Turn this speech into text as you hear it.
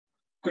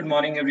Good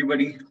morning,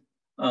 everybody.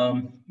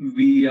 I'm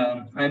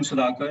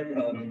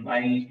Sudhakar.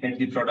 I head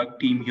the product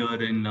team here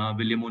in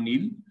William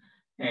O'Neill,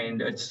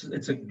 and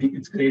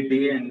it's great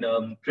day and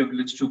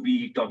privileged to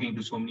be talking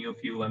to so many of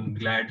you. I'm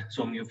glad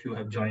so many of you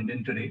have joined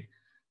in today.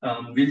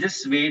 We'll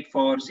just wait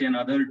for say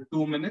another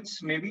 2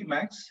 minutes, maybe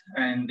max,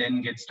 and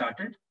then get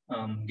started.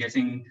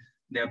 Guessing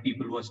there are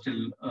people who are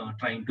still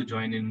trying to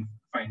join in,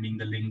 finding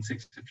the links,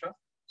 etc.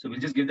 So we'll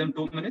just give them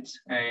 2 minutes,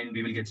 and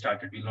we will get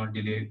started. We'll not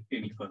delay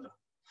any further.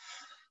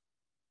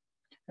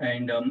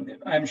 And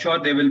I'm sure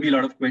there will be a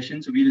lot of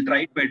questions. So we'll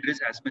try to address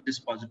as much as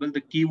possible.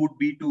 The key would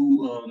be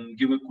to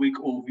give a quick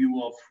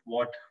overview of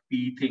what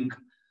we think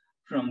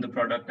from the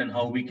product and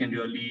how we can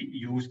really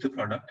use the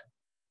product.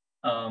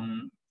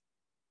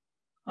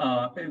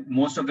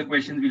 Most of the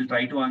questions we'll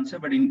try to answer,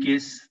 but in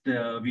case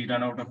we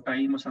run out of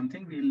time or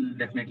something, we'll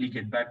definitely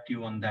get back to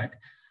you on that.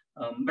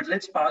 But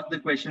let's park the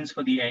questions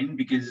for the end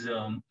because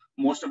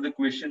most of the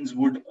questions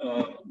would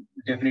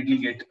definitely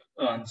get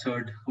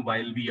answered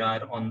while we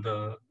are on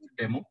the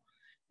demo.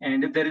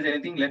 And if there is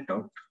anything left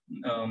out,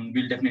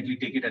 we'll definitely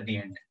take it at the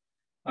end.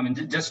 I mean,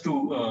 just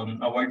to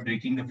avoid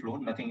breaking the flow,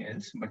 nothing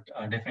else, but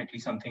definitely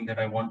something that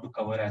I want to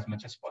cover as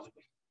much as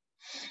possible.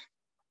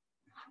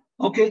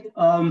 Okay,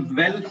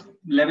 well,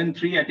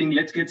 11:03, I think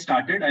let's get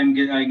started.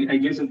 I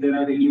guess if there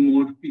are any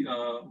more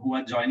who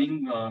are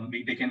joining,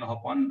 they can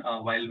hop on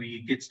while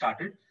we get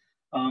started.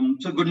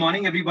 So good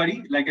morning,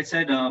 everybody. Like I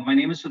said, my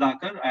name is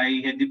Sudhakar.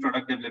 I head the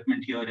product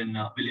development here in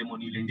William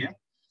O'Neill, India.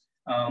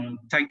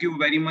 Thank you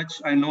very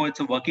much. I know it's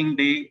a working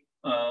day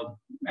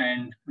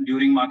and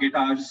during market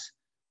hours,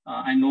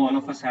 I know all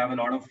of us have a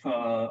lot of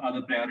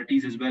other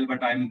priorities as well,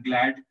 but I'm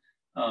glad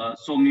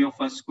so many of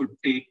us could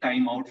take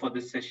time out for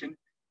this session.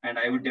 And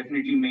I would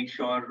definitely make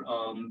sure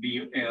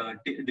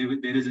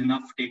there is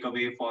enough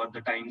takeaway for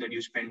the time that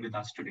you spend with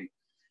us today.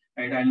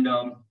 Right? And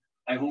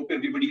I hope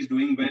everybody is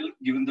doing well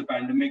given the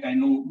pandemic. I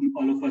know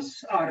all of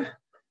us are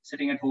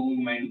sitting at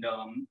home and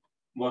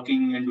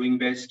working and doing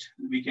best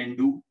we can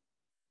do.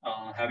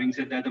 Having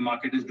said that, the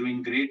market is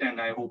doing great, and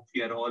I hope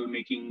we are all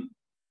making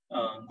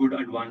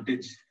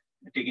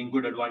taking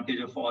good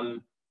advantage of all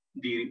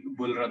the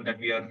bull run that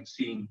we are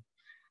seeing.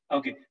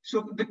 Okay,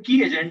 so the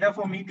key agenda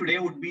for me today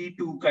would be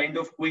to kind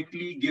of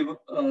quickly give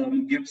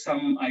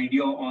some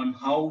idea on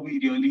how we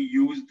really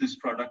use this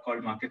product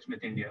called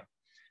MarketSmith India.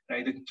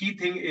 Right, the key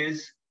thing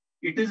is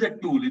it is a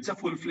tool. It's a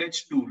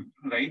full-fledged tool,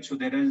 right? So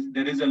there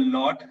is a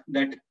lot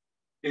that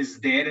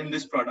is there in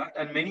this product,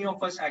 and many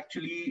of us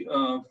actually,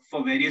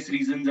 for various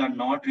reasons, are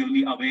not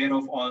really aware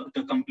of all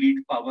the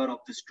complete power of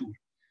this tool.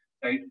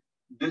 Right,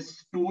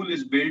 this tool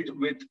is built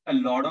with a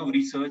lot of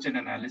research and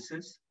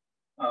analysis.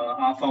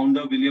 Our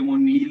founder, William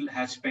O'Neill,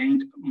 has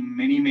spent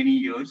many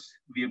years.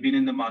 We have been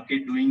in the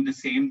market doing the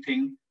same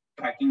thing,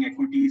 tracking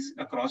equities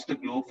across the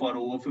globe for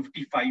over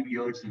 55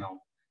 years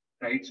now,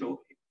 right?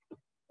 So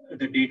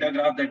the data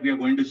graph that we are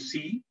going to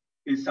see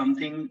is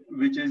something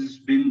which has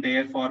been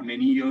there for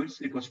many years.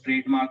 It was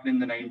trademarked in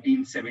the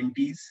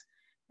 1970s.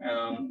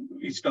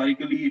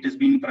 Historically, it has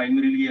been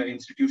primarily an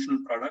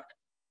institutional product.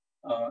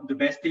 The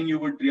best thing you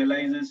would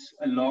realize is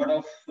a lot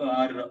of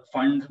our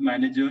fund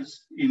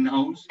managers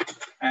in-house,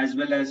 as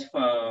well as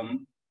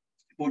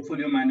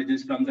portfolio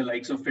managers from the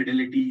likes of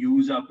Fidelity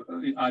use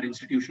our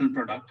institutional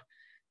product.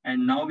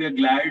 And now we are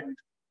glad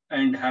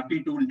and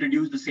happy to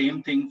introduce the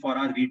same thing for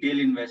our retail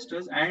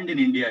investors and in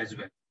India as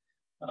well.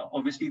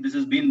 Obviously, this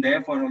has been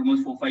there for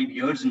almost 4 or 5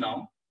 years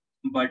now,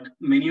 but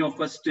many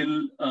of us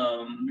still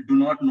do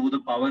not know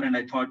the power. And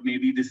I thought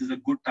maybe this is a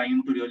good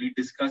time to really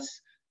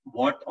discuss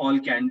what all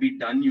can be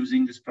done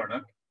using this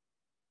product.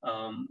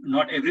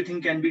 Not everything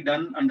can be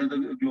done under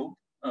the globe,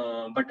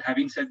 but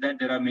having said that,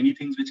 there are many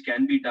things which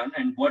can be done.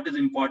 And what is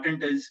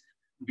important is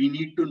we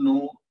need to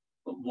know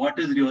what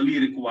is really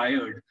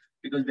required,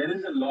 because there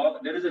is a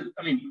lot,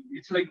 I mean,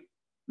 it's like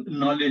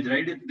knowledge,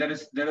 right?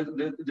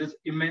 There's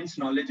immense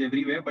knowledge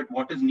everywhere, but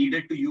what is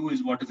needed to you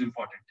is what is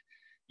important.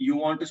 You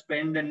want to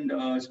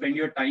spend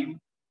your time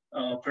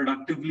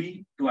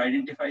productively to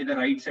identify the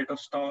right set of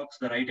stocks,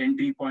 the right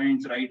entry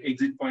points, right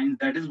exit points.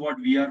 That is what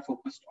we are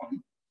focused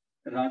on,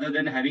 rather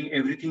than having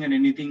everything and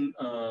anything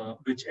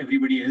which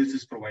everybody else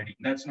is providing.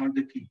 That's not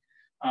the key.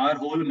 Our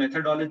whole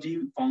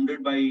methodology,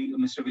 founded by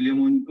Mr.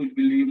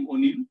 William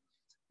O'Neill,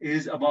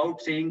 is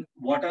about saying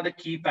what are the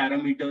key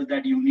parameters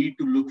that you need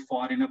to look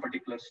for in a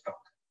particular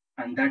stock.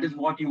 And that is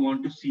what you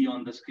want to see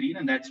on the screen.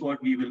 And that's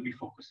what we will be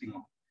focusing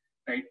on,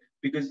 right?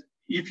 Because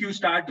if you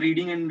start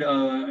reading and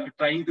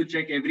trying to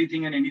check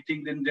everything and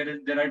anything, then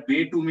there are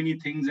way too many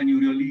things and you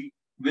really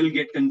will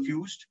get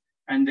confused.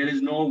 And there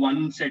is no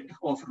one set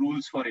of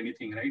rules for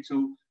anything, right?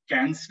 So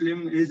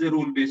CanSlim is a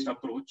rule-based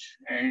approach.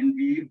 And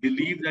we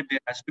believe that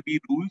there has to be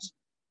rules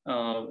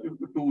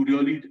to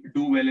really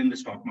do well in the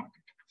stock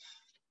market.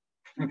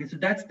 Okay, so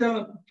that's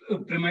the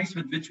premise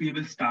with which we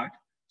will start.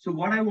 So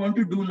what I want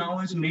to do now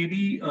is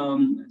maybe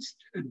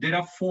there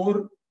are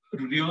 4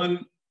 real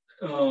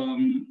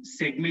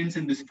segments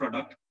in this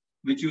product,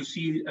 which you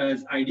see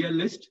as idea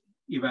list,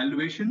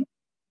 evaluation,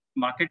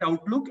 market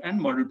outlook, and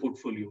model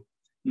portfolio.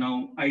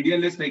 Now,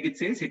 idealist, like it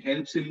says, it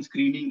helps in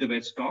screening the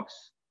best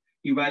stocks.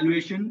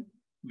 Evaluation,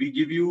 we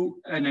give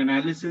you an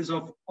analysis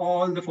of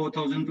all the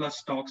 4,000 plus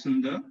stocks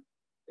in the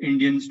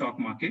Indian stock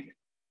market.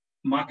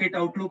 Market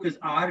outlook is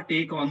our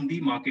take on the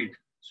market.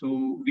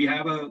 So we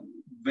have a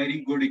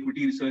very good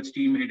equity research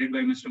team headed by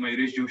Mr.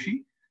 Mayuresh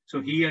Joshi.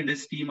 So he and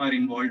his team are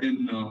involved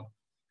in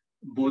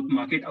both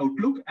market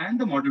outlook and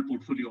the model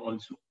portfolio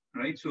also,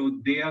 right? So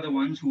they are the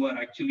ones who are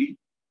actually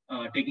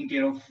taking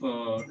care of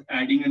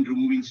adding and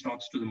removing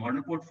stocks to the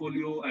model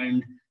portfolio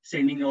and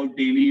sending out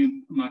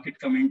daily market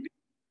comment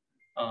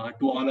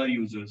to all our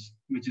users,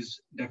 which is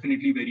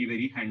definitely very,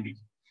 very handy.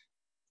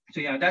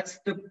 So yeah, that's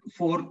the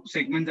 4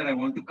 segments that I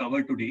want to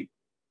cover today.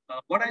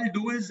 What I'll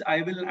do is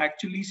I will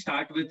actually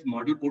start with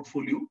model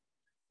portfolio.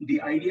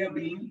 The idea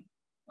being,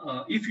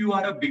 if you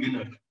are a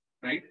beginner,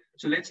 right?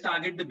 So let's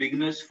target the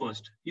beginners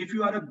first. If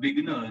you are a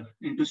beginner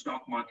into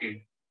stock market,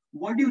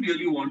 what do you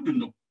really want to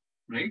know,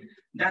 right?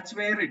 That's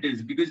where it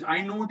is, because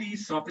I know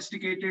these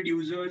sophisticated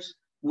users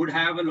would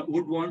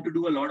want to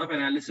do a lot of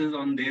analysis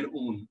on their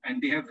own,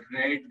 and they have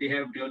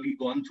really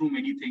gone through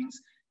many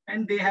things,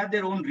 and they have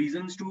their own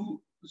reasons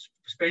to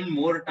spend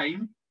more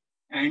time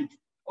and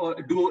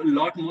do a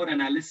lot more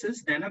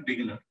analysis than a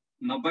beginner.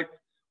 Now, but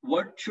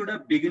what should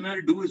a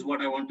beginner do is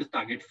what I want to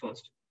target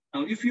first.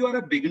 Now, if you are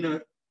a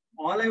beginner,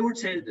 all I would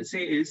say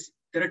is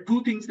there are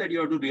 2 things that you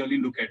have to really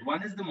look at.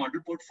 One is the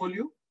model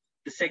portfolio.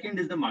 The second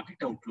is the market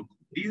outlook.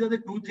 These are the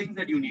 2 things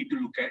that you need to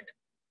look at.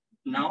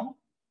 Now,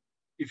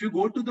 if you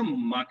go to the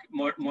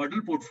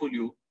model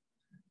portfolio,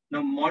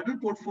 now model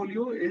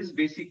portfolio is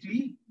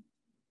basically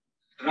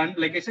run,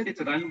 like I said,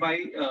 it's run by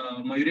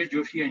Mayuresh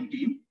Joshi and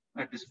team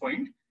at this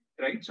point,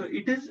 right? So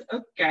it is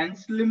a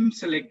CAN-SLIM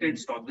selected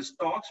stock, the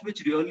stocks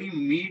which really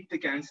meet the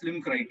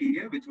CAN-SLIM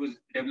criteria, which was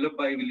developed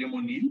by William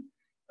O'Neill.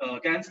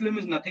 CAN-SLIM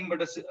is nothing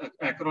but an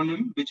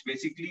acronym, which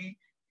basically,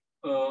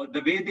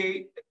 the way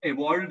they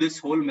evolved this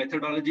whole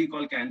methodology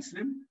called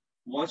CAN-SLIM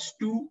was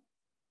to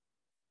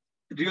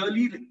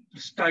really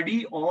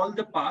study all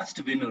the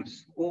past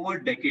winners over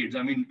decades.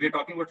 I mean, we're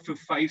talking about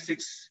 5,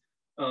 6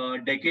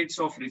 decades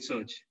of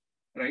research,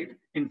 right?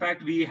 In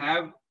fact, we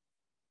have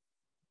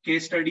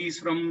case studies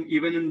from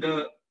even in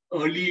the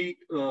early,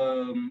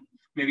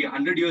 maybe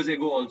 100 years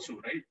ago also,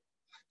 right?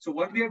 So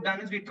what we have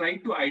done is we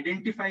tried to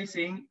identify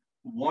saying,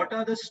 what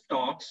are the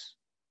stocks?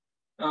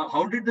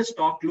 How did the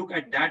stock look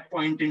at that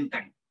point in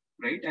time,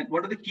 right? And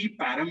what are the key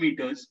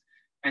parameters?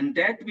 And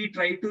that we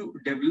try to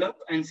develop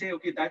and say,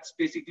 okay, that's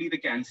basically the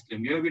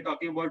CAN-SLIM. Here we're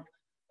talking about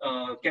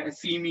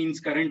C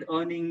means current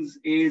earnings,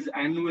 A is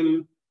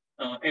annual,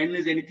 N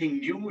is anything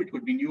new. It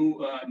could be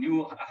new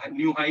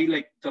high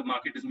like the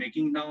market is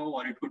making now,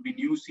 or it could be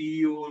new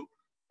CEO,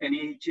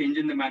 any change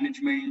in the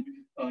management,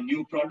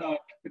 new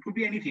product. It could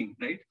be anything,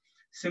 right?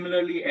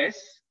 Similarly,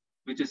 S,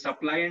 which is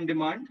supply and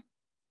demand.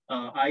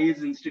 I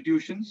is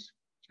institutions,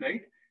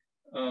 right?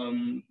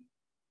 L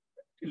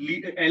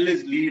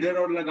is leader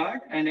or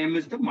laggard, and M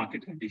is the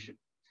market condition.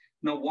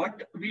 Now,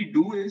 what we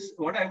do is,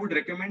 what I would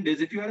recommend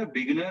is, if you are a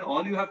beginner,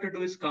 all you have to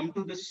do is come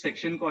to this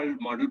section called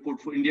Model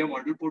Portfolio, India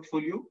Model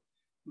Portfolio.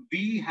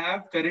 We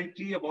have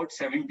currently about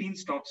 17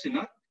 stocks in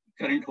our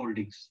current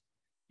holdings.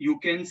 You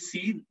can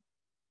see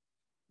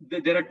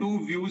that there are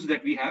 2 views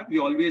that we have. We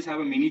always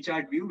have a mini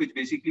chart view, which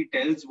basically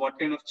tells what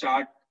kind of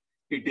chart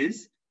it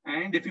is.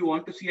 And if you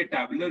want to see a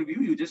tabular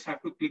view, you just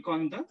have to click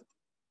on the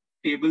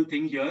table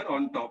thing here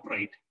on top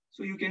right.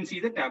 So you can see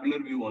the tabular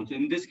view also.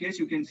 In this case,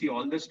 you can see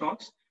all the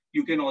stocks.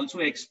 You can also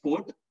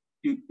export.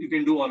 You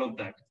can do all of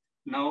that.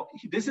 Now,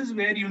 this is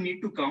where you need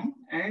to come.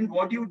 And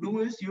what you do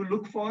is you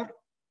look for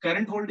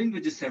current holding,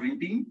 which is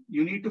 17.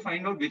 You need to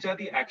find out which are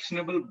the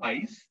actionable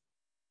buys.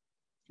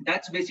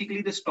 That's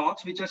basically the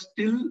stocks which are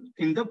still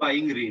in the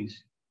buying range,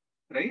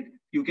 right?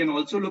 You can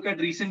also look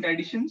at recent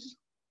additions,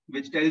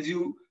 which tells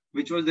you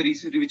which was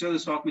the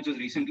stock which was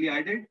recently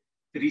added,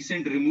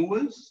 recent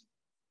removals,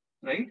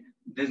 right?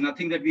 There's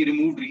nothing that we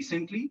removed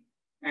recently.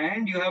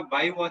 And you have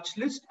buy watch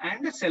list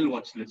and a sell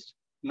watch list.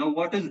 Now,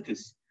 what is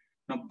this?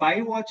 Now,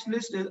 buy watch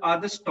list are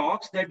the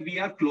stocks that we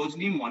are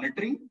closely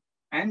monitoring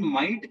and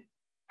might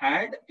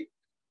add.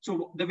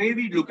 So the way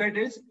we look at it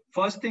is,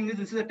 first thing is,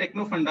 this is a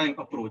techno-funda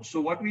approach.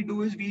 So what we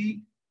do is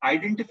we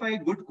identify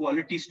good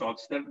quality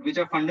stocks which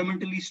are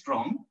fundamentally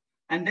strong.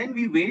 And then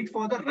we wait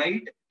for the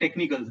right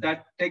technicals.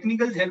 That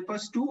technicals help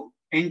us to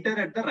enter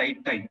at the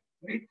right time,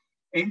 right?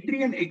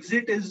 Entry and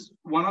exit is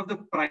one of the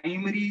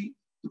primary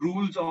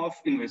rules of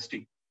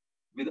investing.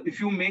 If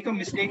you make a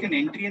mistake in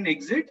entry and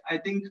exit, I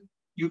think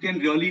you can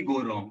really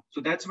go wrong.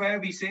 So that's why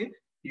we say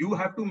you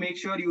have to make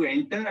sure you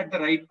enter at the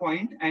right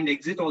point and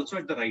exit also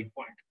at the right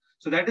point.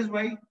 So that is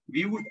why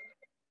we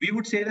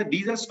would say that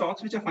these are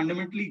stocks which are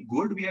fundamentally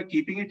good. We are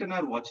keeping it in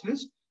our watch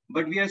list,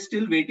 but we are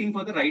still waiting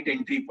for the right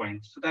entry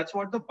point. So that's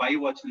what the buy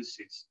watch list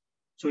says.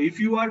 So if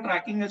you are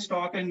tracking a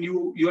stock and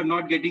you are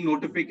not getting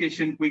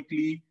notification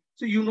quickly,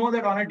 so you know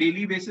that on a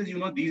daily basis, you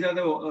know, these are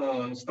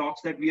the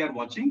stocks that we are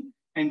watching,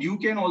 and you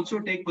can also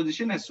take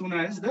position as soon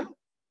as the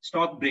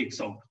stock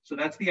breaks out. So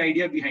that's the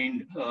idea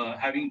behind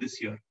having this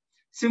here.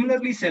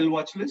 Similarly, sell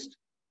watch list.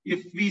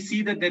 if we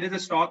see that there is a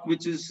stock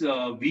which is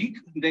weak,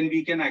 then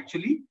we can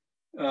actually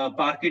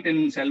park it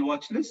in sell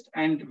watch list.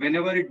 And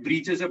whenever it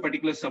breaches a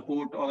particular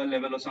support or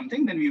level or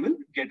something, then we will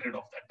get rid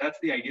of that. That's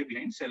the idea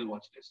behind sell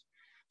watch list.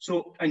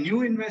 So a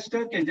new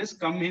investor can just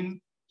come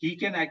in. He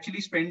can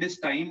actually spend his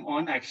time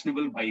on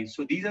actionable buys.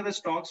 So these are the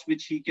stocks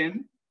which he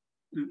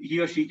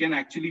or she can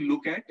actually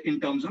look at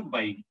in terms of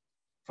buying.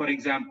 For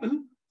example,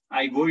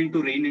 I go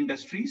into Rain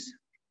Industries.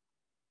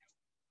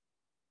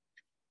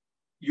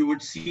 You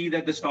would see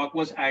that the stock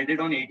was added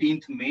on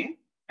 18th May,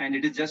 and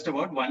it is just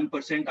about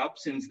 1% up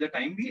since the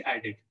time we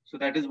added. So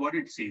that is what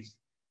it says,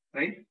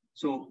 right?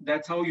 So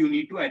that's how you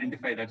need to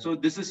identify that. So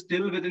this is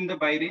still within the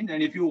buy range.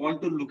 And if you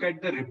want to look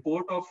at the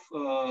report of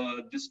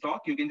the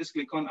stock, you can just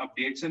click on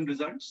updates and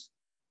results.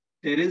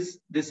 There is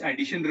this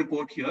addition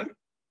report here.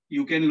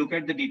 You can look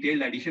at the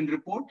detailed addition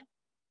report,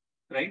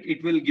 right?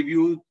 It will give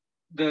you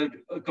the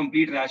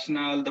complete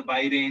rationale, the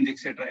buy range,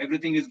 etc.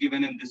 Everything is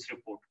given in this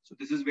report. So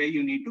this is where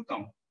you need to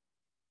come.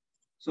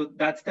 So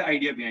that's the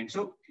idea behind.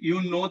 So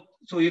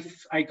so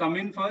if I come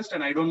in first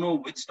and I don't know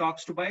which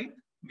stocks to buy,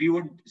 we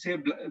would say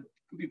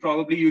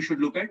probably you should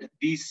look at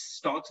these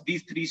stocks,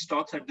 these 3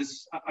 stocks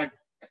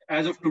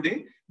as of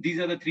today. These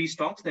are the 3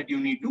 stocks that you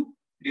need to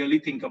really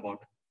think about.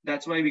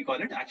 That's why we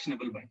call it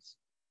actionable buys.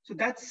 So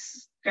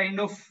that's kind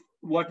of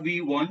what we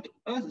want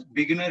a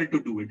beginner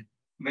to do it,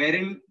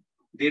 wherein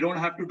they don't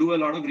have to do a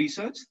lot of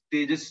research.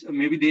 They just,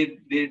 maybe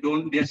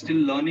they're still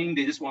learning.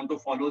 They just want to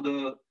follow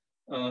the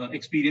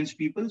experienced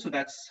people. So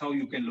that's how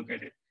you can look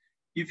at it.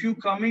 If you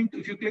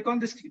click on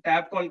this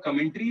tab called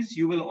commentaries,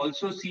 you will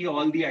also see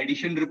all the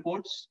addition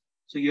reports.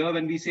 So here,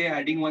 when we say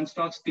adding 1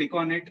 stocks, click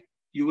on it.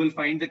 You will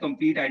find the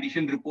complete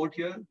addition report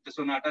here. The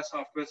Sonata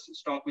Software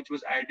stock, which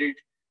was added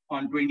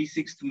on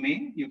 26th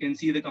May. You can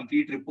see the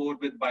complete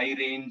report with buy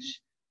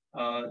range,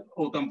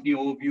 company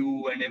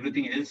overview, and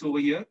everything else over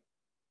here.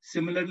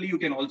 Similarly, you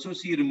can also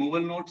see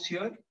removal notes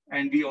here.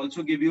 And we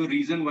also give you a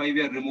reason why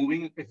we are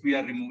removing, if we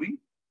are removing,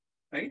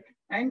 right?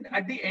 And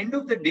at the end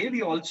of the day,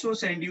 we also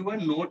send you a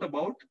note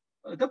about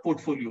the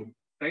portfolio,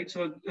 right?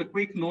 So a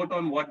quick note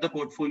on what the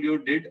portfolio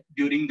did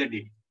during the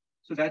day.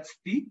 So that's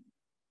the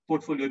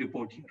portfolio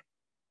report here,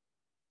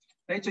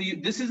 right? So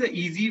this is an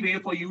easy way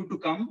for you to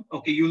come.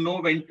 Okay, you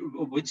know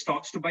which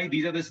stocks to buy.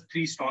 These are the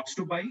 3 stocks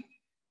to buy,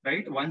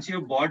 right? Once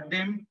you've bought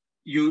them,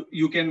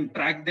 you can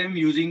track them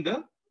using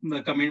the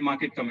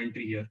market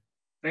commentary here,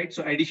 right?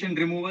 So addition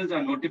removals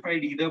are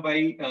notified either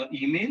by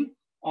email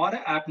or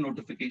an app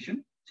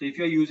notification. So if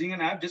you're using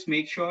an app, just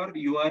make sure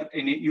you have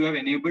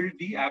enabled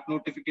the app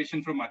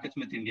notification from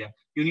MarketSmith India.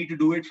 You need to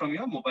do it from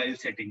your mobile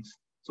settings.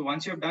 So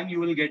once you're done, you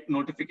will get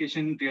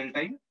notification real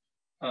time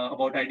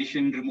about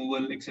addition,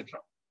 removal, etc.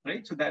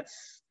 Right? So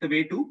that's the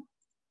way to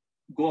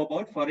go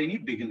about for any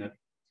beginner.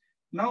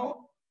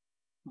 Now,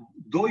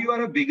 though you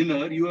are a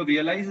beginner, you have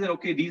realized that,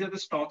 okay, these are the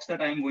stocks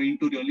that I'm going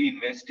to really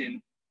invest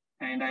in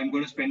and I'm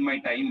going to spend my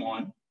time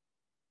on.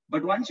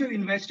 But once you've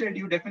invested,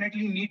 you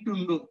definitely need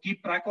to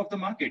keep track of the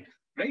market,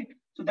 right?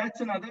 So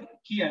that's another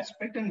key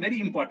aspect and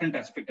very important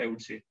aspect, I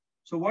would say.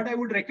 So what I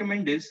would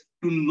recommend is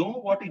to know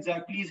what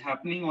exactly is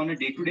happening on a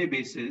day-to-day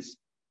basis,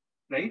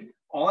 right?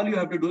 All you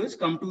have to do is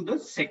come to the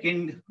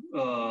second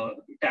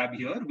tab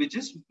here, which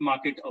is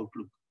Market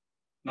Outlook.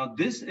 Now,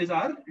 this is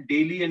our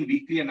daily and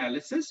weekly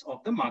analysis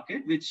of the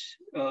market, which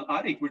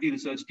our equity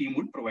research team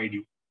would provide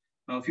you.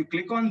 Now, if you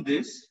click on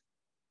this,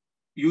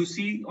 you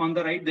see on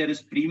the right, there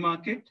is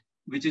pre-market,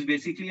 which is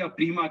basically a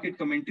pre-market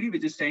commentary,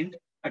 which is sent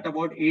at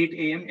about 8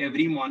 a.m.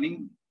 every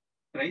morning,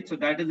 right? So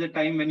that is the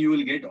time when you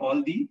will get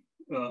all the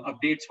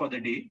updates for the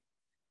day.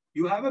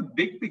 You have a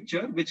big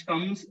picture, which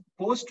comes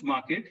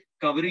post-market,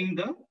 covering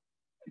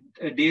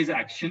the day's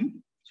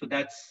action. So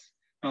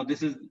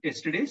this is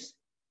yesterday's.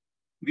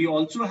 We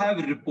also have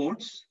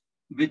reports,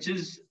 which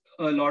is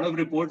a lot of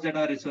reports that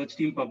our research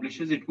team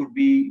publishes. It could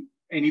be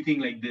anything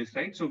like this,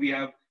 right? So we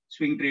have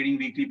swing trading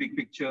weekly big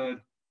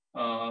picture.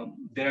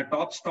 There are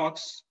top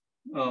stocks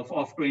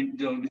of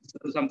 20,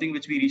 something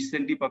which we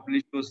recently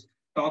published was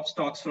top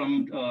stocks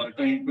from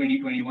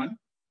 2021,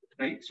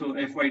 right? So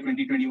FY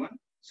 2021.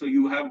 So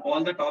you have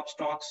all the top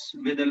stocks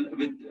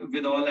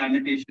with all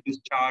annotations,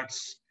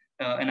 charts,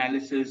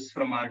 analysis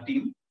from our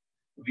team.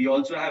 We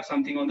also have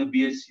something on the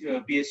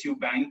PSU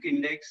Bank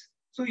Index.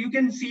 So you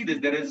can see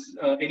that there is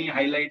any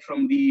highlight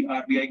from the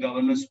RBI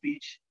governor's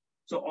speech.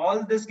 So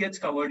all this gets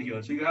covered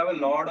here. So you have a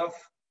lot of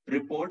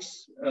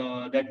reports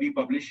that we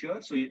publish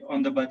here. So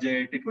on the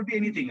budget, it could be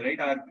anything, right?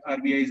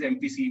 RBI's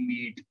MPC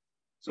meet.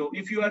 So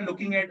if you are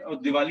looking at a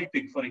Diwali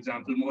pick, for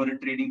example, more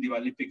trading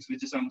Diwali picks,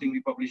 which is something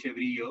we publish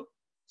every year.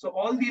 So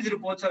all these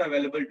reports are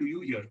available to you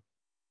here.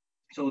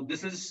 So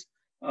this is,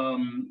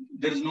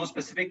 there is no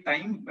specific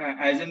time.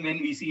 As and when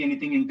we see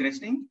anything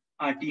interesting,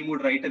 our team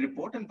would write a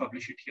report and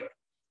publish it here.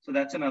 So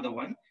that's another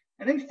one.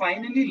 And then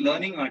finally,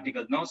 learning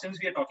articles. Now, since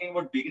we are talking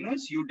about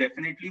beginners, you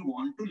definitely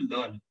want to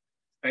learn,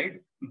 right?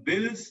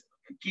 Bill's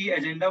key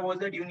agenda was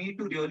that you need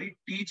to really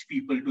teach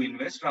people to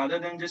invest rather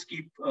than just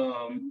keep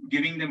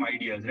giving them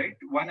ideas, right?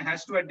 One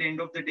has to, at the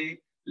end of the day,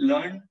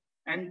 learn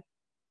and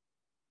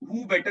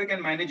who better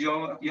can manage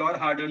your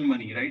hard-earned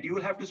money, right? You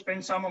will have to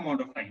spend some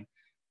amount of time.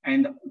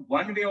 And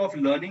one way of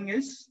learning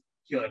is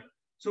here.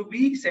 So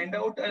we send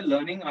out a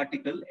learning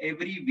article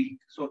every week.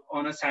 So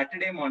on a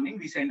Saturday morning,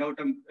 we send out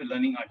a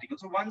learning article.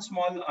 So one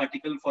small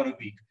article for a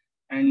week,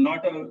 and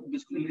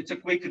it's a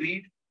quick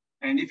read.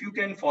 And if you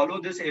can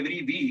follow this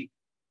every week,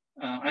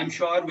 I'm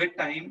sure with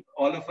time,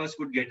 all of us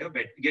would get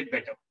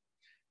better.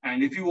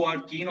 And if you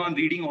are keen on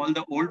reading all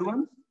the old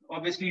ones,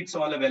 obviously it's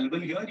all available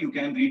here. You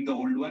can read the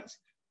old ones.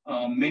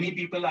 Many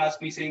people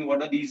ask me saying,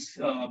 what are these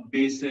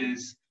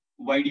bases?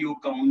 Why do you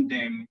count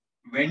them?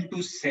 When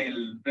to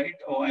sell, right?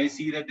 Oh, I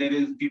see that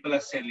people are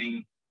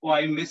selling. Oh,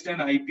 I missed an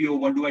IPO.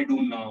 What do I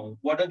do now?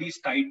 What are these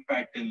tight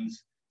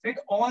patterns? Right?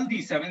 All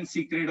these 7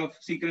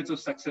 secrets of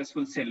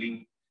successful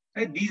selling.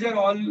 Right? These are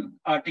all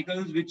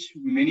articles which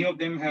many of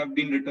them have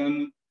been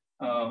written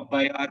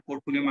by our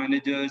portfolio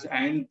managers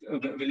and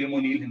William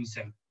O'Neill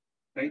himself.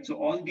 Right? So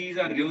all these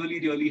are really,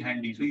 really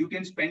handy. So you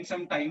can spend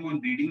some time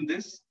on reading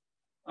this.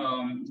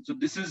 So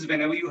this is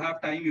whenever you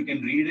have time, you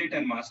can read it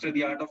and master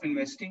the art of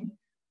investing.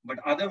 But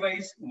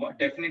otherwise,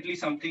 definitely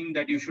something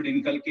that you should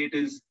inculcate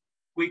is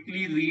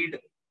quickly read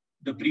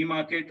the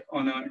pre-market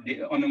on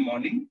a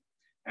morning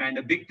and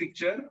a big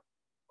picture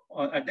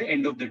at the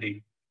end of the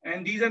day.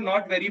 And these are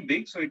not very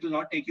big, so it will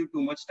not take you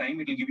too much time.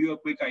 It will give you a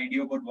quick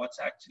idea about what's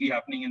actually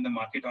happening in the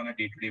market on a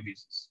day-to-day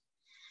basis.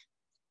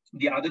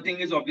 The other thing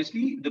is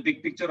obviously the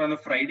big picture on a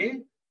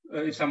Friday.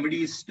 If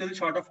somebody is still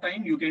short of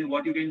time,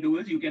 what you can do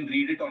is you can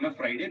read it on a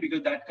Friday,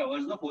 because that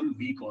covers the whole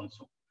week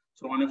also.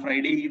 So on a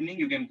Friday evening,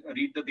 you can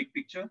read the big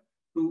picture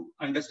to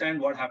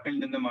understand what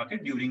happened in the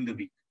market during the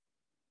week.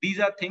 These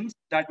are things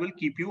that will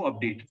keep you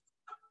updated.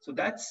 So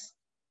that's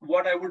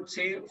what I would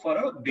say for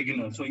a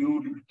beginner. So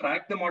you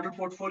track the model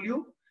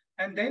portfolio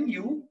and then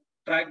you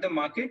track the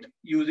market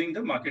using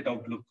the market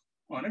outlook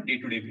on a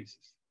day-to-day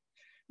basis.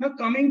 Now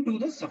coming to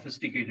the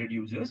sophisticated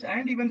users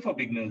and even for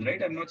beginners,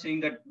 right? I'm not saying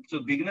that,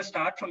 so beginners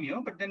start from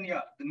here, but then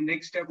yeah, the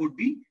next step would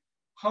be,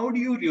 how do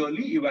you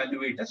really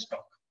evaluate a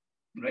stock,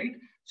 right?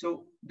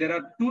 So there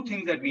are 2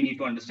 things that we need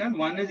to understand.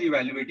 One is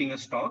evaluating a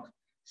stock.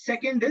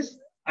 Second is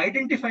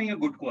identifying a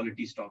good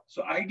quality stock.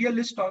 So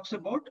Idealist talks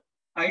about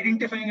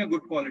identifying a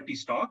good quality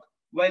stock,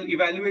 while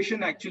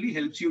evaluation actually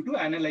helps you to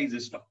analyze the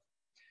stock.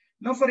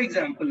 Now, for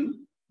example,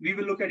 we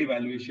will look at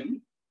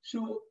evaluation.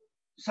 So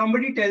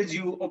somebody tells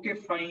you, okay,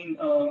 fine,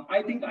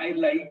 I think I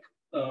like,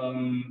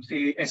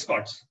 say,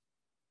 escorts.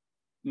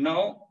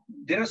 Now,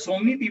 there are so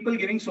many people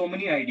giving so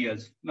many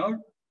ideas. Now,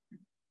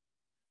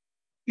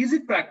 is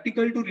it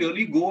practical to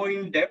really go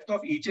in depth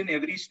of each and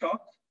every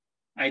stock?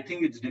 I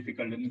think it's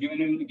difficult. And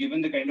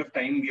given the kind of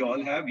time we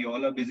all have, we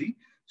all are busy.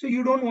 So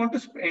you don't want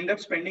to end up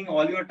spending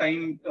all your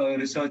time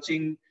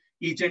researching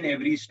each and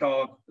every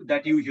stock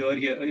that you hear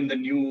here in the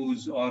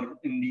news or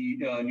in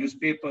the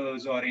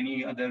newspapers or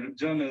any other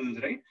journals,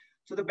 right?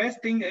 So the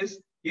best thing is,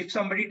 if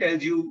somebody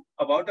tells you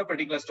about a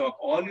particular stock,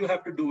 all you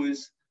have to do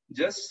is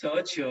just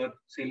search here.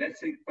 Say, let's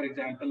say, for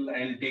example,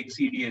 I'll take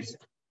CDSL,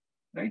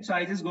 right? So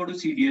I just go to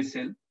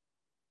CDSL.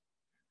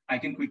 I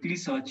can quickly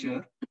search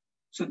here.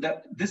 So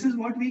this is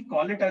what we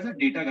call it as a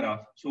data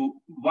graph. So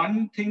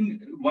one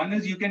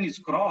is you can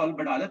scroll,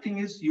 but other thing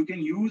is you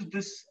can use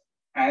this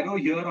arrow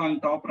here on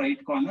top right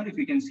corner, if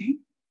you can see,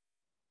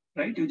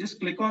 right? You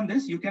just click on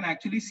this, you can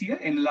actually see an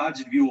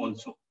enlarged view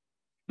also.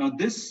 Now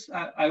this,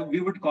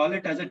 we would call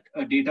it as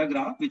a data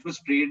graph, which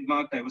was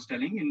trademarked, I was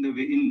telling, in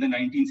the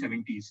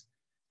 1970s,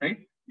 right?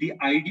 The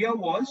idea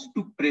was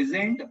to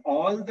present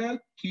all the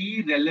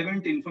key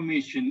relevant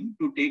information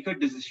to take a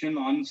decision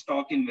on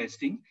stock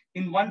investing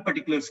in one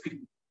particular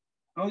screen.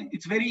 Now,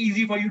 it's very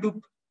easy for you to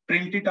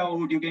print it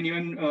out. You can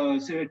even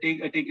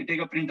take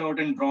a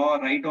printout and draw,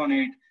 write on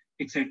it,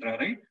 etc.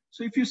 Right?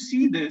 So if you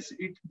see this,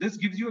 this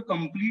gives you a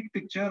complete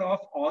picture of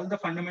all the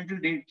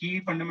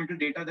key fundamental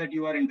data that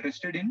you are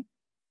interested in,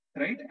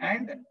 right?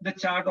 And the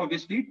chart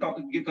obviously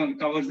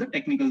covers the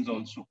technicals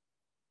also.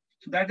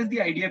 So that is the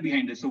idea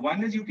behind this. So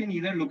one is you can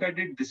either look at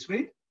it this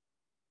way,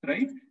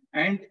 right?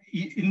 And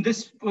in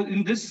this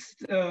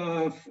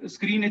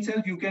screen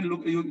itself, you can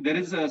look. There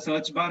is a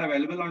search bar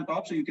available on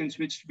top, so you can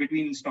switch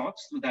between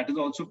stocks. So that is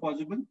also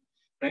possible,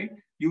 right?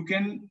 You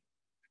can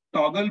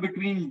toggle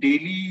between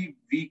daily,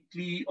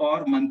 weekly,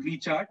 or monthly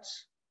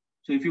charts.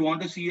 So if you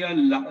want to see a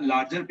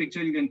larger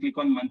picture, you can click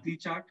on monthly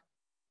chart.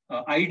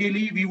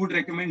 Ideally, we would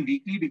recommend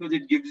weekly because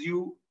it gives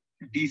you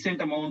a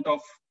decent amount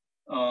of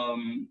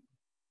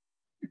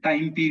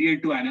time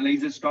period to analyze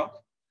the stock.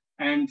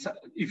 And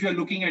if you're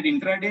looking at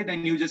intraday,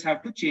 then you just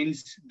have to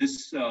change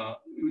this.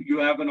 You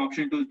have an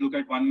option to look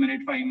at 1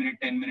 minute, 5 minute,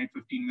 10 minute,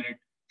 15 minute,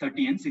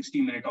 30 and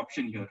 60 minute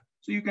option here.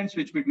 So you can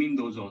switch between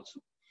those also.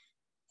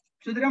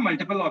 So there are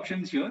multiple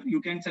options here.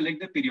 You can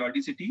select the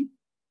periodicity,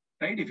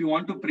 right? If you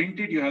want to print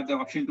it, you have the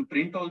option to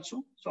print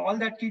also. So all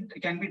that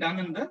can be done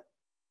in the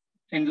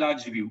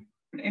enlarged view.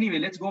 But anyway,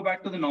 let's go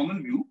back to the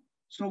normal view.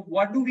 So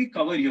what do we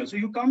cover here? So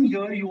you come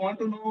here, you want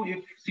to know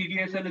if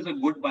CDSL is a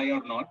good buy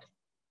or not.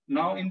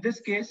 Now, in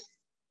this case,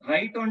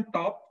 right on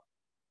top,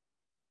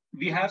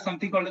 we have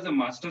something called as a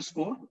master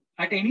score.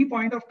 At any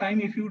point of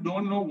time, if you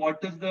don't know what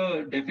is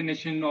the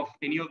definition of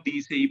any of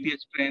these, say, EPS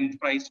strength,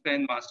 price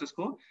strength, master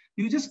score,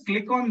 you just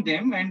click on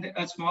them and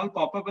a small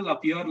pop-up will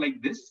appear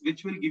like this,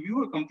 which will give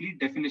you a complete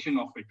definition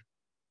of it.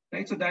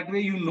 Right? So that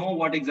way you know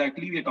what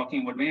exactly we are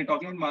talking about. When you're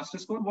talking about master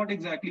score, what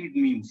exactly it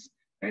means.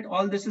 Right?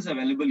 All this is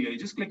available here. You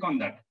just click on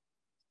that.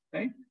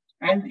 Right?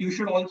 And you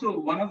should also,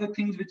 one of the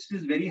things which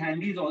is very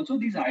handy is also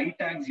these I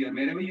tags here.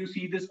 Wherever you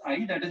see this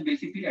I, that is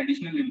basically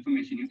additional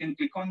information. You can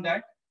click on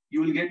that.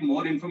 You will get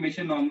more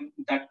information on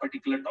that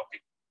particular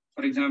topic.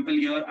 For example,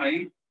 here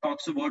I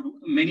talks about,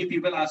 many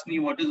people ask me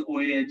what is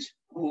OAH,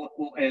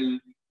 OOL,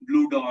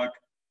 blue dot.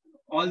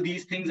 All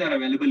these things are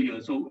available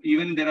here. So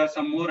even there are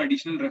some more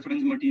additional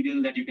reference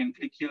material that you can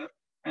click here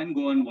and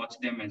go and watch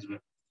them as well.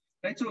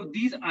 Right? So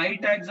these I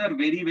tags are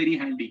very, very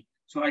handy.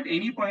 So at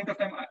any point of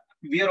time,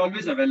 we are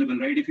always available,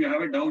 right? If you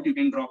have a doubt, you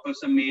can drop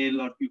us a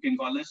mail or you can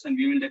call us and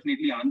we will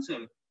definitely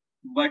answer.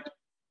 But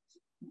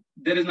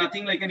there is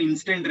nothing like an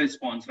instant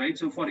response, right?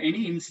 So for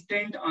any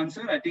instant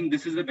answer, I think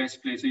this is the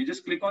best place. So you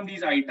just click on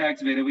these I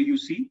tags wherever you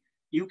see,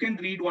 you can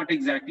read what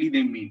exactly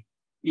they mean.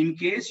 In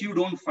case you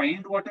don't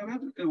find what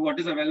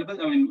is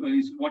available, I mean,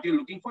 is what you're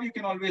looking for, you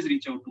can always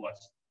reach out to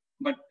us.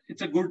 But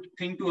it's a good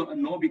thing to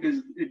know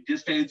because it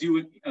just tells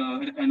you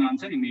an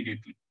answer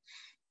immediately.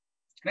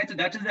 Right, so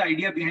that is the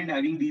idea behind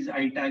having these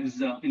I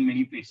tags in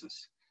many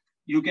places.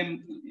 You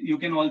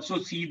can also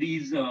see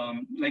these,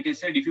 like I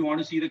said, if you want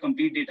to see the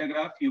complete data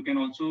graph, you can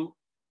also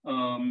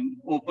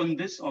open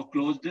this or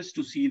close this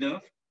to see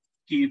the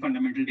key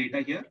fundamental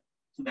data here.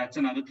 So that's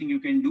another thing you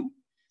can do.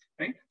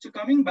 Right. So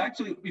coming back,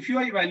 so if you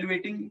are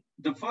evaluating,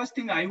 the first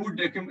thing I would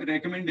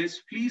recommend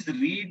is please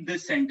read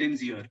this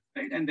sentence here,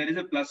 right? And there is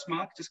a plus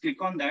mark, just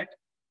click on that.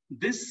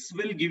 This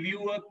will give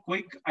you a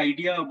quick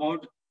idea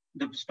about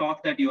the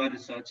stock that you are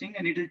researching,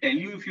 and it will tell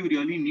you if you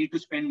really need to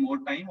spend more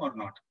time or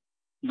not.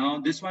 Now,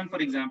 this one, for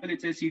example,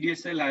 it says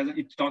CDSL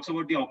it talks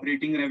about the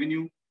operating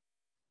revenue,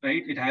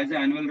 right? It has the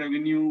annual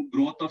revenue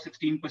growth of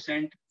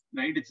 16%,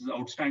 right? It's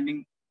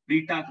outstanding.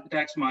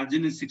 Pre-tax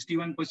margin is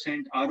 61%,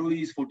 ROE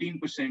is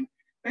 14%.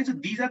 Right, so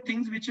these are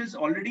things which is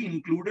already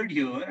included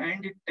here,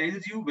 and it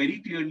tells you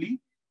very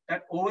clearly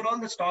that overall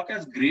the stock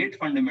has great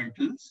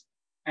fundamentals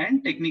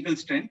and technical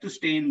strength to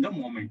stay in the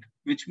moment,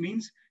 which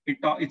means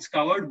it's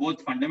covered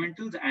both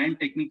fundamentals and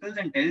technicals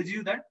and tells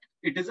you that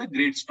it is a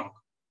great stock.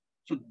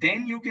 So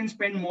then you can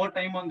spend more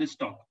time on this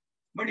stock.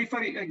 But if,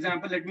 for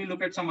example, let me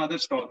look at some other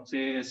stock,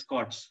 say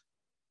Scott's.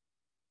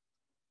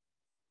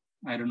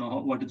 I don't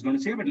know what it's going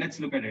to say, but let's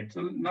look at it.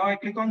 So now I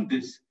click on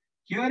this.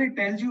 Here it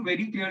tells you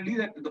very clearly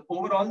that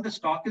overall the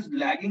stock is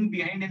lagging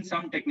behind in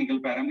some technical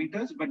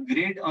parameters, but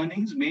great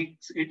earnings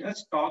makes it a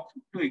stock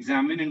to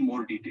examine in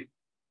more detail,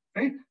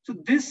 right? So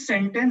this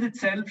sentence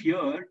itself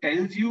here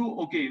tells you,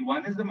 okay,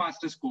 one is the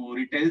master score.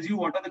 It tells you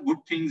what are the good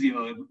things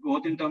here,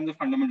 both in terms of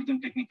fundamentals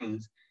and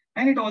technicals.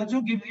 And it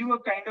also gives you a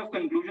kind of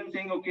conclusion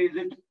saying, okay,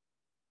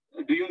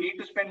 do you need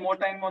to spend more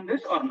time on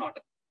this or not,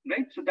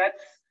 right? So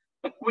that's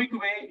a quick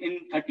way in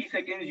 30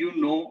 seconds, you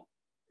know,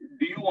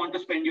 do you want to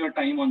spend your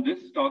time on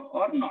this stock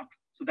or not?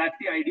 So that's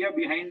the idea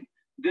behind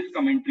this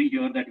commentary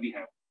here that we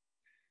have,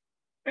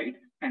 right?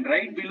 And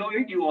right below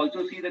it, you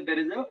also see that there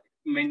is a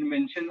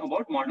mention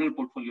about model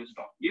portfolio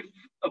stock. If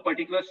a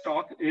particular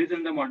stock is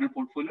in the model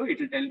portfolio,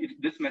 it will tell if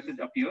this message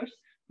appears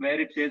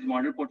where it says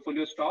model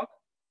portfolio stock.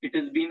 It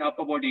has been up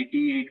about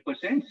 88%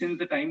 since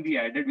the time we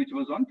added, which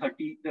was on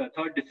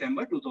 3rd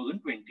December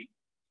 2020.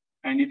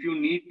 And if you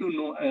need to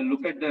know,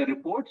 look at the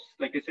reports,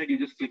 like I said, you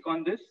just click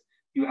on this.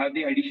 You have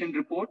the addition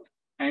report.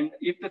 And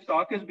if the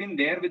stock has been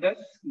there with us,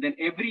 then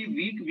every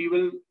week we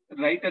will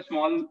write a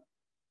small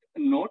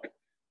note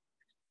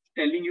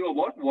telling you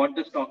about what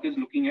the stock is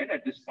looking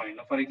at this point.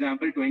 Now, for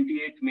example,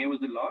 28th May was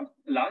the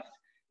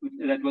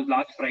that was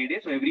last Friday.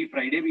 So every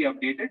Friday we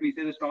updated. We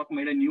say the stock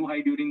made a new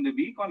high during the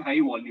week on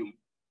high volume,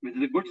 which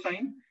is a good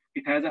sign.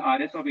 It has a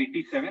RS of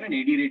 87 and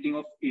AD rating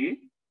of A.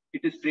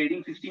 It is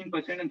trading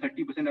 16% and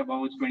 30%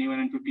 above its 21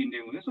 and 15-day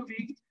moving. So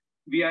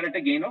we are at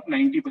a gain of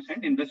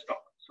 90% in the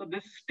stock. So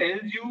this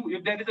tells you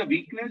if there is a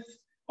weakness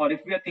or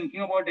if we are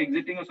thinking about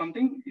exiting or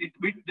something,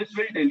 this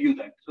will tell you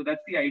that. So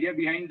that's the idea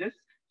behind this.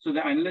 So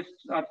the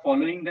analysts are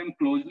following them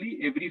closely.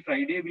 Every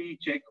Friday, we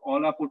check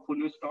all our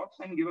portfolio stocks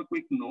and give a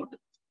quick note.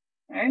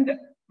 And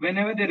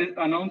whenever they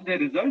announce their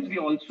results, we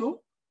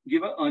also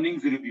give an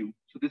earnings review.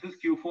 So this is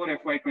Q4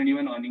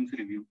 FY21 earnings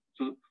review.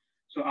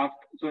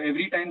 So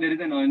every time there is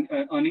an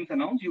earnings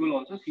announced, you will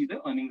also see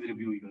the earnings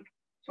review here.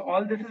 So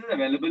all this is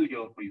available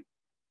here for you,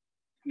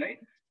 right?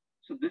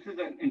 So this is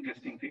an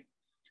interesting thing.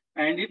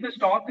 And if the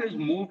stock is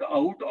moved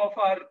out of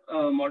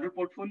our model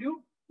portfolio,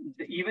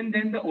 even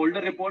then the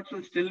older reports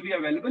will still be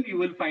available. You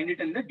will find it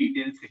in the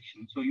details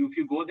section. So if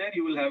you go there,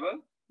 you will have a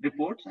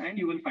reports and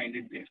you will find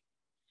it there.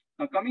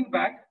 Now coming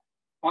back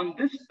on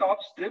this top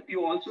strip,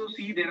 you also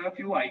see there are a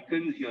few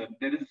icons here.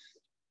 There is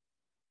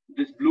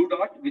this blue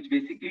dot, which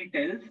basically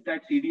tells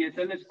that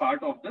CDSL is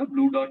part of the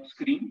blue dot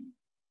screen.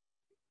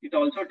 It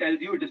also tells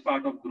you it is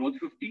part of Growth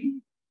 50.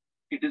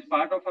 It is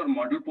part of our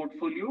model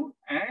portfolio,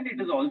 and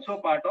it is also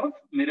part of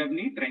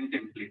Mirevni trend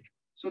template.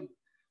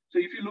 So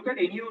if you look at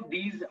any of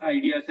these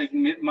ideas, like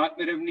Mark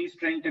Mirevni's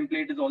trend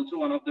template is also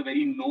one of the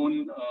very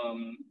known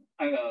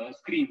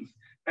screens,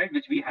 right,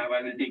 which we have.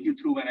 I will take you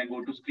through when I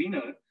go to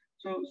screener.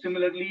 So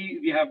similarly,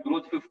 we have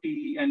growth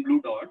 50 and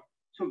blue dot.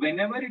 So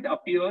whenever it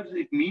appears,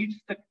 it meets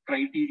the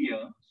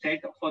criteria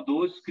set for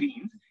those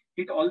screens.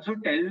 It also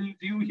tells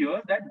you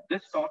here that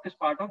this stock is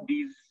part of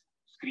these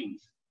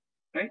screens,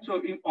 right?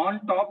 So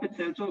on top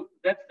itself, so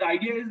that's the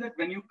idea, is that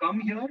when you come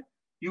here,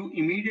 you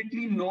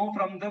immediately know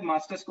from the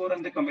master score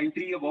and the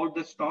commentary about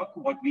the stock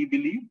what we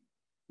believe.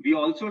 We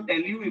also tell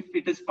you if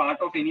it is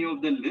part of any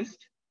of the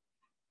list.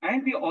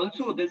 And we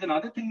also, there's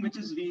another thing which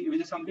is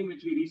something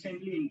which we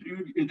recently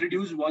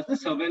introduced, was the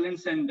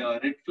surveillance and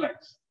red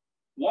flags.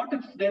 What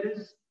if there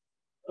is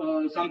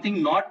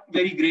something not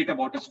very great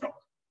about a stock,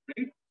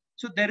 right?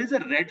 So there is a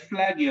red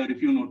flag here,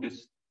 if you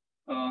notice.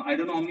 I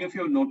don't know how many of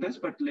you have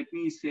noticed, but let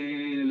me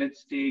say,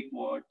 let's take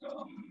what,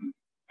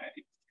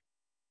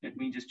 let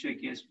me just check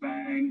Yes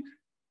Bank.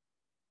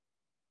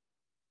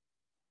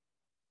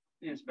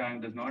 Yes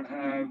Bank does not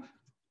have.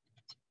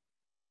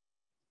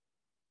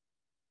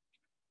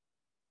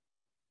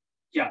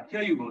 Yeah,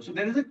 here you go. So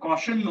there is a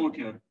caution note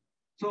here.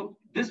 So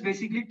this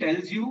basically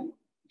tells you,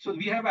 so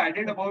we have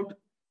added about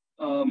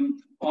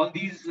all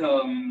these,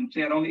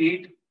 say around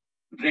 8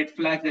 red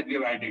flags that we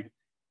have added.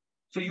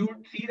 So you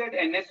would see that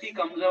NSE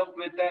comes up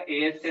with the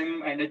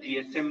ASM and a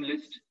GSM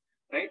list,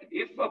 right?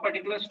 If a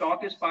particular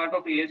stock is part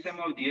of ASM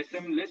or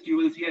GSM list, you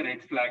will see a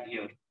red flag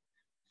here.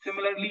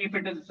 Similarly, if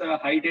it is a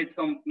high debt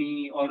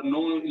company or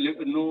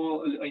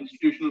no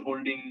institutional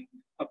holding,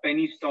 a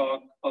penny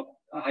stock, a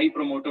high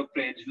promoter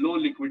pledge, low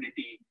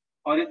liquidity,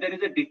 or if there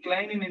is a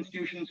decline in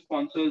institution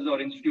sponsors or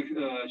in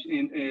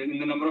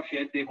the number of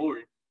shares they hold.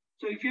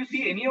 So if you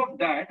see any of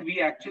that,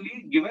 we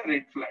actually give a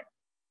red flag.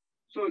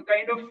 So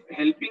kind of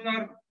helping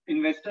our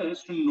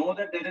investors to know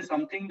that there is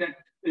something that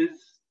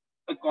is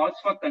a cause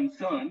for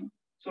concern.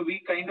 So we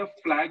kind of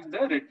flag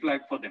the red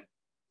flag for them.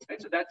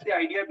 Right? So that's the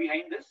idea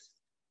behind this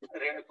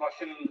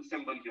caution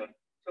symbol here.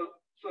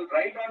 So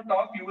right on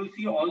top, you will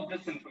see all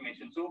this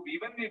information. So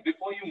even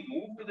before you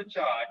move to the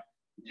chart,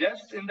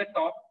 just in the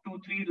top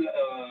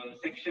 2-3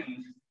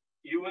 sections,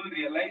 you will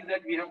realize that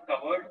we have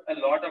covered a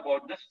lot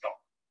about the stock.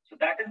 So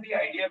that is the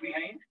idea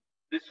behind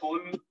this whole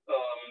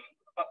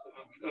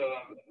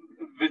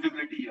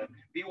visibility here.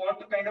 We want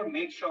to kind of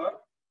make sure,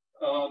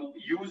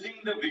 using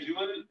the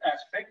visual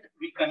aspect,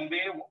 we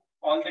convey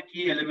all the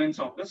key elements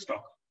of the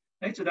stock.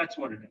 Right? So that's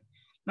what it is.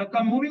 Now,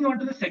 moving on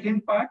to the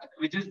second part,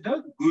 which is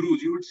the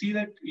gurus. You would see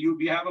that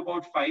we have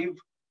about 5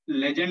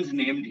 legends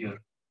named here.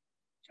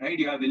 Right?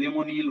 You have William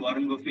O'Neill,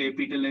 Warren Buffett,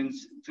 Peter Lynch,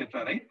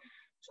 etc. Right?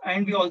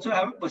 And we also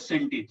have a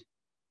percentage.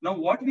 Now,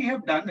 what we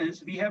have done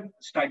is we have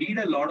studied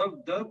a lot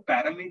of the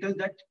parameters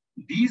that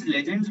these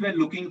legends were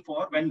looking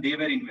for when they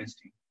were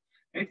investing.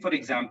 Right? For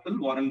example,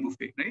 Warren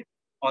Buffett. Right?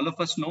 All of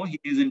us know he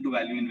is into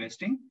value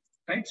investing.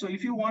 Right? So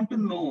if you want to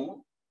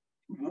know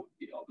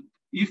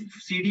if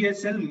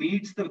CDSL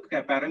meets the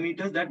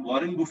parameters that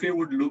Warren Buffett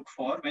would look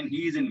for when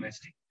he is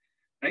investing,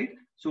 right?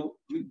 So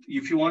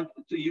if you want,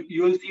 so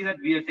you will see that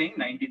we are saying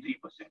 93%.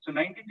 So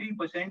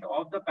 93%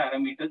 of the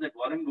parameters that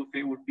Warren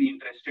Buffett would be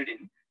interested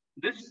in,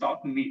 this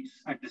stock meets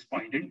at this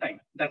point in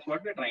time. That's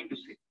what we're trying to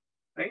say,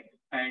 right?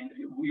 And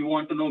you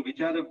want to know which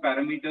are the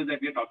parameters that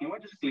we're talking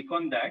about, just click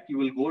on that. You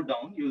will go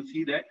down, you will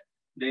see that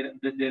there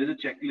is a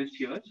checklist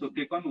here. So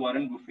click on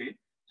Warren Buffett.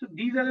 So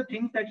these are the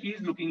things that he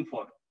is looking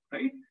for,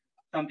 right?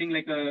 Something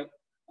like a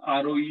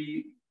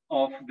ROE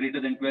of greater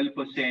than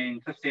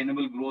 12%,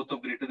 sustainable growth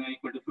of greater than or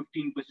equal to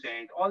 15%.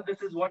 All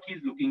this is what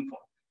he's looking for.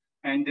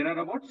 And there are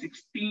about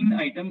 16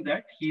 items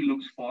that he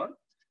looks for.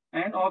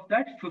 And of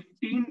that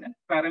 15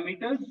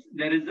 parameters,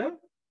 there is a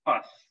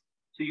pass.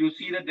 So you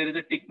see that there is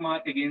a tick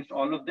mark against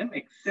all of them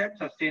except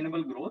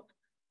sustainable growth,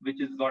 which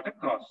has got a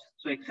cross.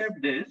 So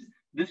except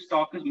this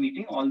stock is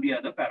meeting all the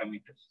other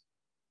parameters.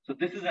 So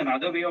this is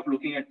another way of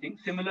looking at things.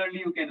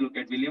 Similarly, you can look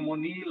at William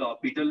O'Neill or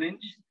Peter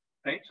Lynch,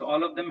 right? So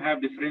all of them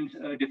have different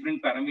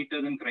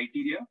parameters and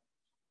criteria.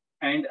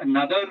 And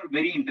another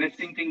very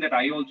interesting thing that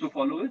I also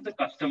follow is the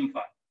custom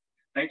file,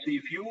 right? So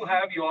if you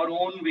have your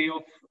own way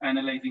of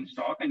analyzing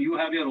stock and you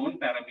have your own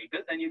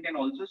parameters, then you can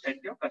also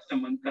set your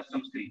custom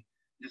screen.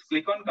 Just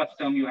click on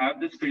custom. You have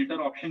this filter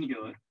option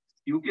here.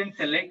 You can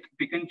select,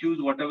 pick and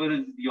choose whatever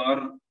is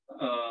your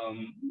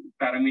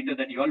parameter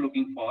that you are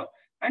looking for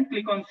and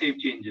click on save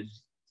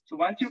changes. So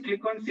once you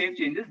click on save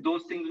changes,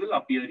 those things will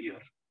appear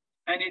here.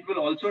 And it will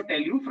also tell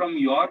you from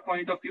your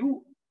point of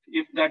view,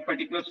 if that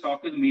particular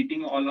stock is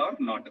meeting all or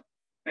not,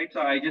 right?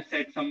 So I just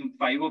set some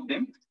 5 of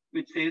them,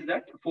 which says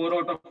that 4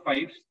 out of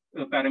 5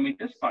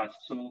 parameters passed.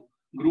 So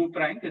group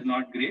rank is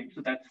not great.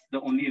 So that's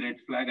the only red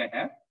flag I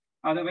have.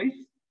 Otherwise,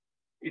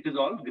 it is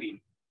all green,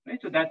 right?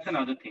 So that's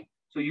another thing.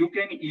 So you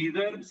can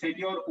either set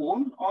your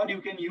own or you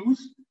can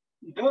use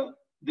the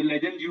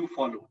legends you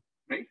follow,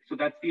 right? So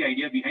that's the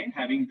idea behind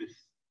having this,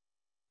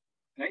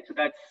 right? So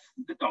that's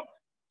the top.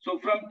 So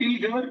from till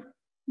here,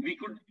 we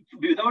could,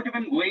 without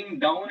even going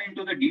down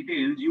into the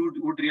details, you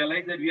would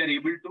realize that we are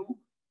able to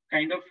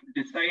kind of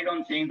decide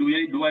on saying,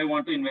 do I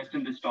want to invest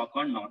in this stock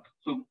or not?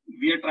 So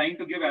we are trying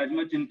to give as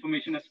much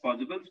information as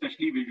possible,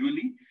 especially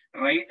visually,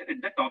 right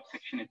at the top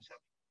section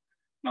itself.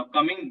 Now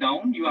coming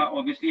down, you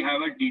obviously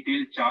have a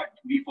detailed chart.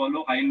 We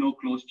follow high, low,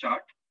 close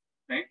chart,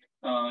 right?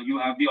 You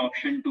have the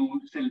option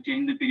to still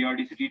change the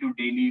periodicity to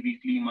daily,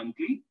 weekly,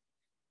 monthly.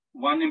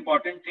 One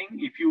important thing,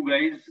 if you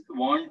guys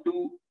want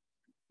to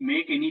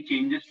make any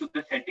changes to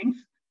the settings,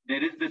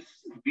 there is this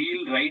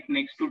wheel right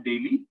next to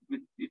daily.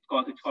 It's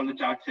called the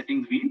chart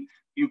settings wheel.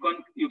 You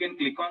can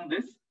click on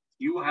this.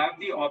 You have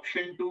the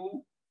option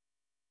to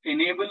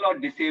enable or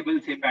disable,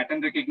 say,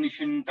 pattern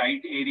recognition,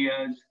 tight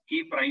areas,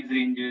 key price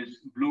ranges,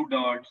 blue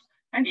dots,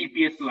 and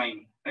EPS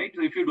line, right?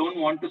 So if you don't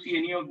want to see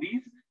any of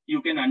these,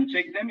 you can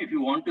uncheck them. If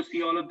you want to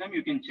see all of them,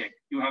 you can check.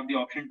 You have the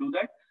option to do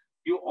that.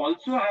 You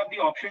also have the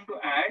option to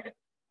add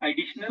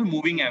additional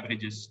moving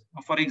averages.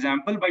 For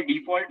example, by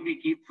default,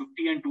 we keep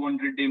 50 and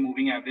 200-day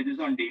moving averages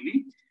on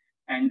daily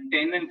and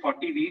 10 and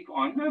 40 week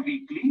on a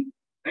weekly,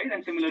 right?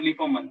 And similarly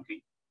for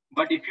monthly.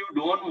 But if you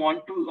don't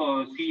want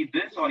to see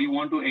this or you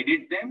want to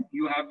edit them,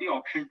 you have the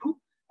option to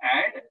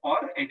add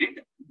or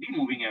edit the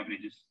moving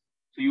averages.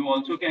 So you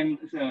also can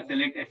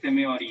select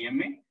SMA or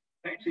EMA,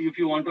 right? So if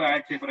you want to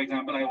add, say, for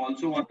example, I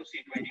also want to see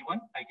 21,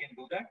 I can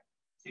do that.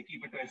 Say,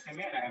 keep it to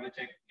SMA and I have a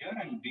check here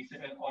and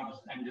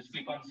just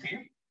click on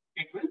save.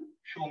 It will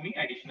show me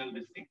additional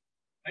listing,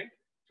 right?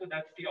 So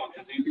that's the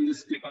option. So you can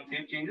just click on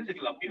save changes, it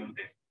will appear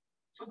there.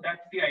 So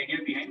that's the idea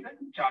behind the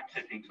chart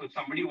setting. So if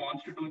somebody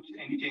wants to do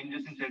any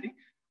changes in setting,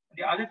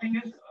 the other thing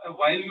is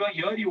while you are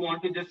here, you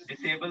want to just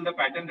disable the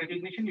pattern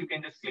recognition, you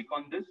can just click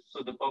on this.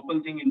 So the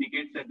purple thing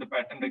indicates that the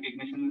pattern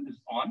recognition is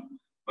on.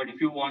 But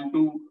if you want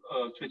to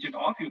switch it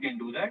off, you can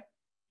do that.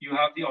 You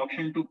have the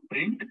option to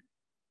print,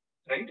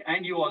 right?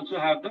 And you also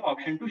have the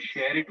option to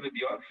share it with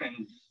your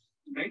friends,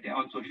 right,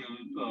 on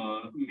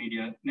social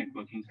media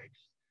networking sites,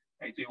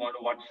 right? So you want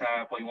to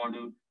WhatsApp or you want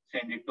to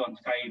send it on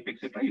Skype,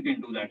 etc. You can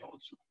do that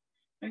also,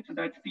 right? So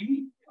that's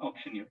the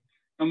option here.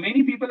 Now,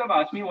 many people have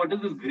asked me, what is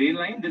this gray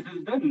line? This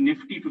is the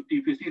Nifty 50.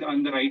 If you see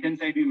on the right-hand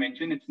side, we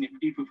mentioned it's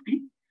Nifty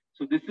 50.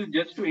 So this is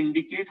just to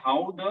indicate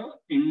how the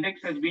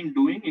index has been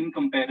doing in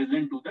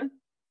comparison to the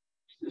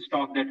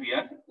stock that we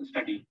are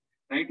studying,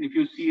 right? If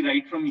you see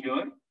right from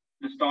here,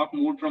 the stock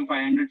moved from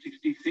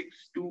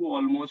 566 to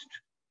almost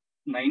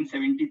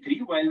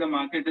 973, while the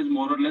market is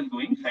more or less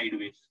going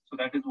sideways. So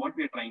that is what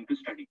we are trying to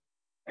study,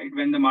 right?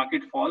 When the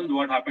market falls,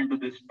 what happened to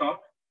this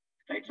stock,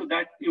 right? So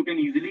that you can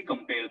easily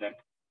compare that.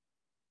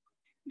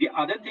 The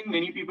other thing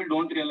many people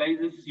don't realize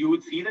is you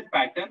will see that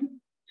pattern.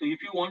 So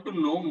if you want to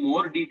know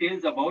more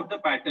details about the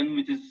pattern,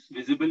 which is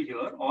visible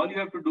here, all you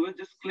have to do is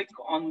just click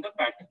on the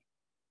pattern,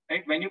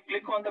 right? When you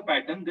click on the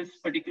pattern, this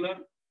particular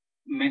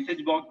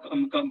message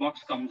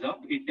box comes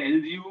up. It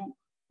tells you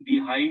the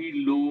high,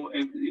 low,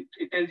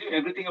 it tells you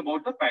everything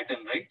about the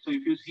pattern, right? So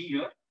if you see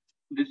here,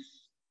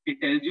 it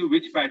tells you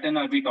which pattern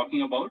are we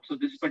talking about. So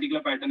this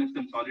particular pattern is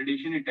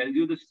consolidation. It tells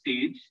you the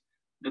stage,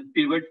 the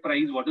pivot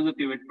price. What is the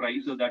pivot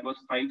price? So that was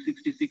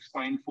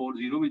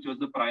 566.40, which was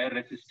the prior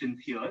resistance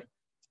here,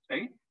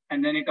 right?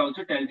 And then it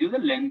also tells you the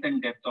length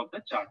and depth of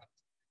the chart.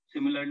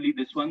 Similarly,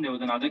 this one, there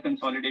was another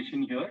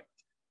consolidation here.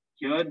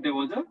 Here there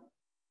was a,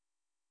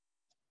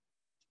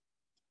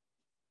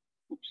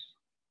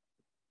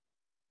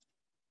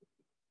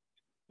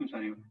 I'm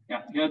sorry.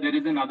 Yeah, here there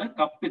is another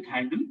cup with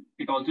handle.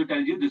 It also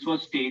tells you this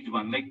was stage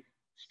one. Like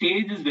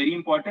stage is very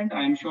important.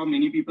 I'm sure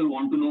many people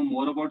want to know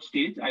more about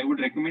stage. I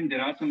would recommend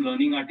there are some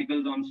learning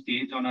articles on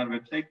stage on our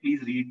website.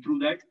 Please read through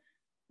that.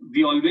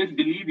 We always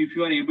believe if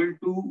you are able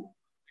to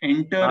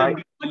enter in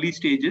the early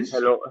stages.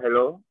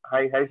 Hello.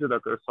 Hi,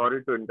 Sudhakar.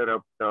 Sorry to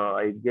interrupt.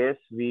 I guess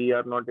we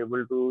are not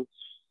able to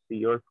see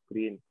your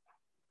screen.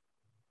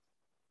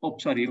 Oh,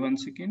 sorry. 1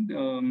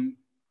 second.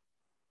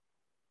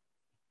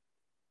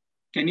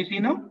 Can you see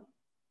now?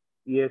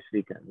 Yes,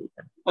 we can.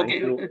 Okay.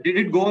 Did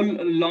it go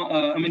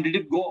long? Did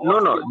it go?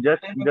 No.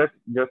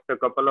 Just a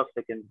couple of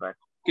seconds back.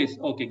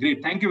 Okay,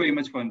 great. Thank you very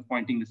much for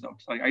pointing this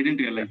out. Sorry, I didn't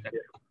realize that.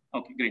 Yeah.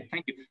 Okay, great.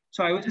 Thank you.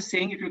 So I was just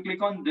saying, if you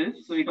click on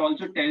this, so it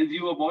also tells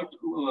you about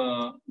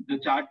the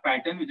chart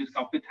pattern, which is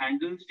cup with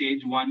handle.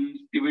 Stage one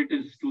pivot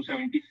is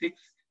 276,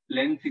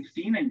 length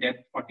 16, and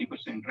depth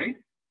 40%, right?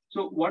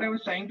 So what I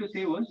was trying to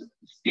say was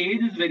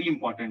stage is very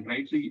important,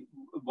 right? So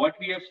what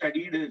we have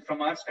studied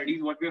from our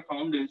studies, what we have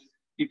found is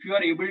if you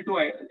are able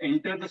to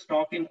enter the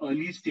stock in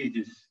early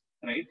stages,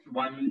 right?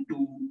 1,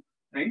 2,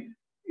 right?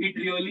 It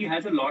really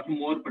has a lot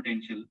more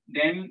potential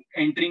than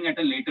entering at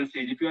a later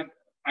stage. If you are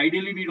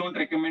ideally, we don't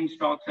recommend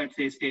stocks at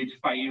say stage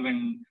 5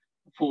 and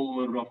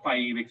 4 or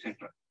 5,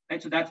 etc.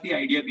 Right? So that's the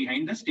idea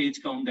behind the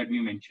stage count that we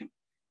mentioned.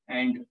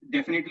 And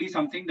definitely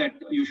something that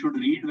you should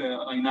read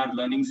in our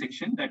learning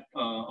section that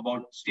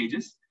about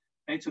stages,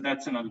 right? So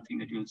that's another thing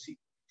that you'll see.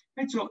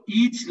 Right? So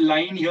each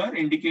line here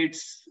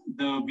indicates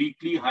the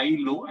weekly high,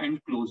 low,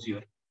 and close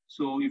here.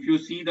 So if you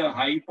see the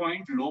high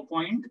point, low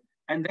point,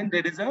 and then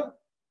there is a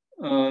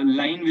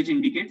line which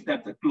indicates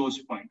that's the close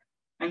point.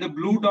 And the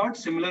blue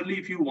dots, similarly,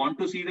 if you want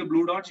to see the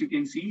blue dots, you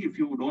can see. If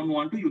you don't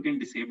want to, you can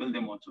disable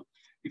them also.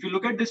 If you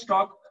look at this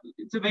stock,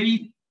 it's a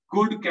very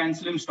good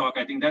CanSlim stock.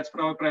 I think that's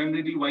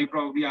primarily why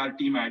probably our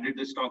team added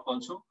this stock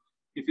also.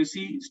 If you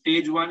see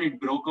stage 1, it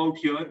broke out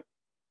here,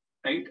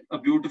 right? A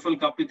beautiful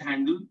cup with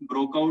handle,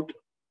 broke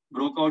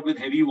out with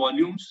heavy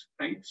volumes,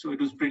 right? So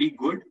it was pretty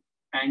good.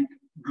 And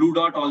blue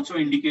dot also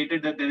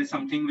indicated that there is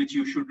something which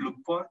you should look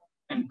for.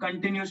 And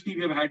continuously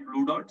we have had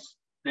blue dots.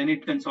 Then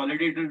it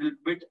consolidated a little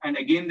bit. And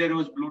again, there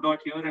was blue dot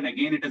here. And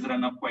again, it has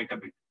run up quite a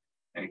bit,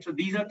 right? So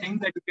these are things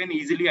that you can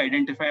easily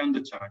identify on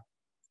the chart.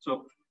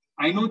 So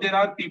I know there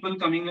are people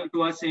coming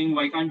to us saying,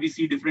 why can't we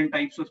see different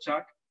types of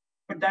chart?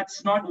 But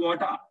that's not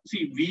what,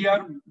 see,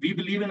 we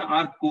believe in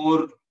our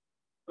core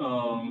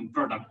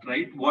product,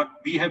 right? What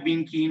we have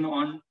been keen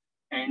on.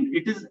 And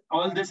it is,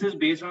 all this is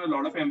based on a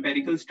lot of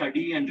empirical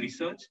study and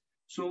research.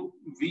 So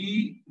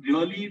we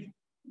really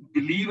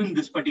believe in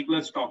this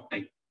particular stock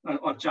type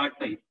or chart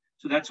type.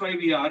 So that's why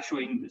we are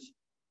showing this,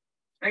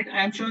 right?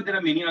 I'm sure there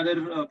are many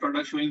other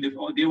products showing this,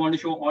 or they want to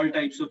show all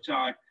types of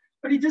chart,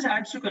 but it just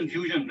adds to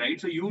confusion,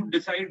 right? So you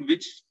decide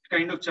which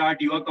kind of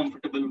chart you are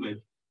comfortable with.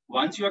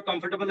 Once you are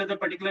comfortable with a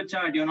particular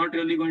chart, you're not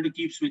really going to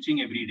keep switching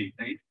every day,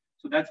 right?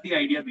 So that's the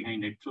idea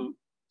behind it. So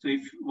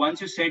if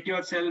once you set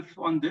yourself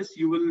on this,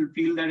 you will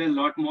feel that a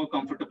lot more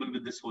comfortable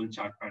with this whole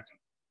chart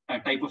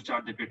pattern, type of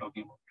chart that we're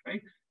talking about,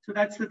 right? So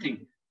that's the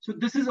thing. So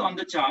this is on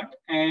the chart.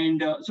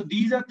 And so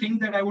these are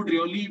things that I would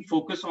really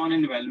focus on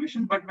in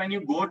evaluation. But when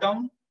you go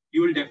down,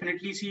 you will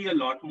definitely see a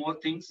lot more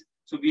things.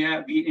 So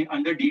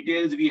under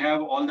details, we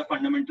have all the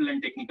fundamental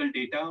and technical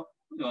data,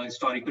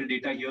 historical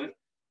data here,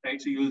 right?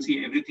 So you will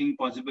see everything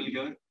possible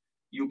here.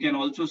 You can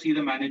also see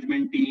the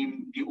management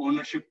team, the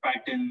ownership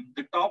pattern,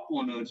 the top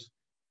owners.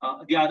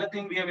 The other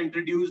thing we have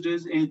introduced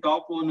is in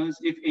top owners,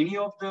 if any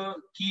of the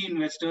key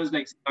investors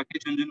like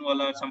Rakesh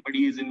Jhunjhunwala,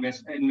 somebody is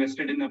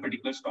invested in a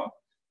particular stock,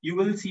 you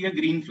will see a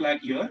green flag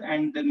here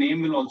and the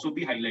name will also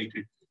be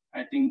highlighted.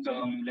 I think,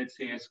 let's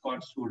say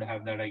Escorts would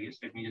have that, I guess.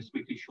 Let me just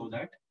quickly show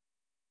that.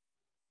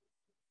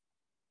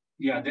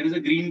 Yeah, there is a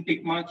green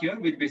tick mark here,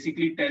 which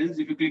basically tells,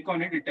 if you click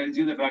on it, it tells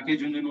you that Rakesh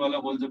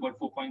Jhunjhunwala holds about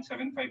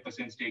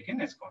 4.75% stake in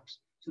Escorts.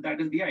 So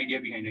that is the idea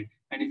behind it.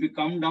 And if you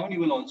come down, you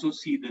will also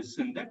see this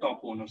in the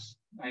top owners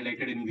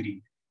highlighted in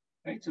green,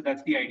 right? So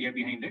that's the idea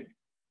behind it.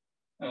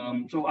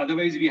 So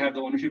otherwise, we have the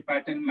ownership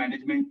pattern,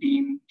 management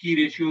team,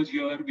 key ratios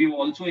here. We've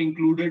also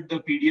included the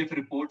PDF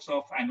reports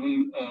of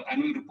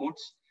annual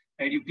reports.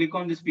 Right? You click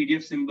on this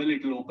PDF symbol,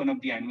 it will open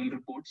up the annual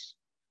reports.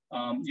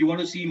 You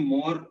want to see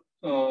more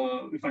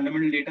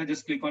fundamental data,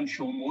 just click on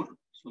show more.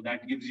 So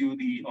that gives you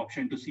the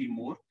option to see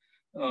more.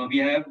 We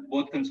have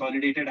both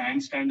consolidated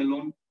and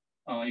standalone.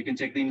 You can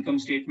check the income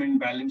statement,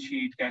 balance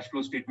sheet, cash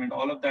flow statement,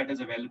 all of that is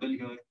available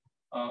here.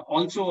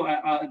 Also,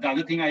 the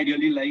other thing I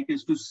really like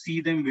is to see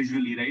them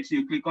visually, right? So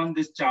you click on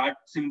this chart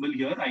symbol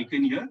here,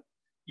 icon here,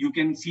 you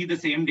can see the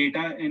same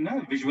data in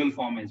a visual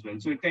form as well.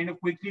 So it kind of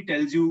quickly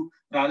tells you,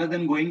 rather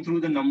than going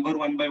through the number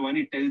one by one,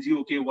 it tells you,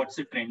 okay, what's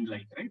the trend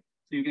like, right?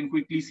 So you can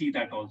quickly see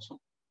that also.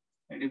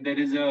 And if there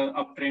is a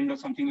uptrend or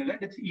something like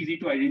that, it's easy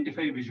to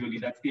identify visually.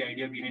 That's the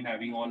idea behind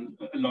having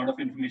a lot of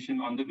information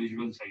on the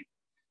visual side,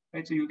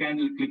 right? So you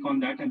can click on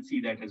that and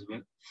see that as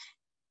well.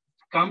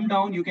 Come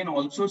down, you can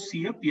also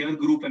see a peer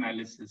group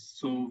analysis.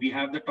 So we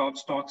have the top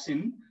stocks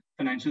in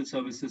financial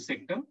services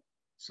sector.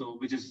 So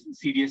which is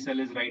CDSL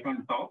is right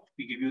on top.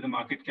 We give you the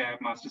market cap,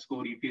 master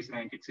score, EPS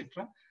rank,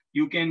 etc.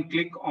 You can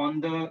click on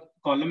the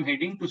column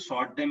heading to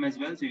sort them as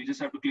well. So you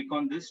just have to click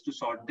on this to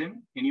sort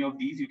them. Any of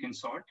these you can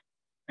sort,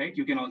 right?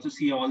 You can also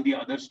see all the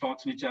other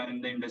stocks which are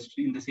in the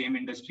industry, in the same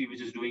industry,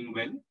 which is doing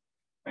well,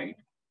 right?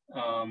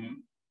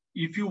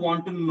 If you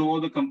want to know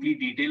the complete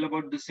detail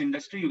about this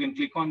industry, you can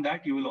click on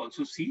that. You will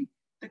also see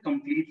the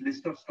complete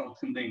list of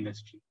stocks in the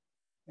industry,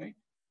 right?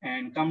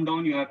 And come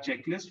down, you have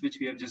checklist, which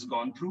we have just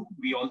gone through.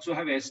 We also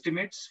have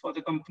estimates for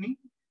the company,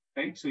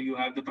 right? So you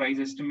have the price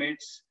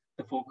estimates,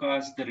 the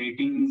forecast, the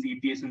ratings,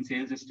 EPS and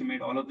sales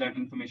estimate, all of that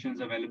information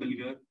is available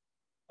here.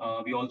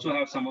 We also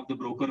have some of the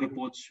broker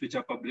reports which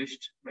are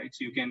published, right?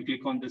 So you can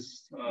click on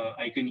this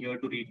icon here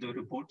to read the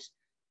reports.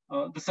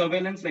 The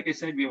surveillance, like I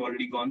said, we have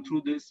already gone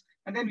through this.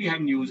 And then we have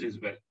news as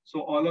well.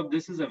 So all of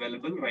this is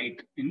available right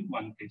in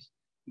one place.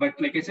 But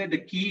like I said, the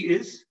key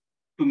is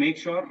to make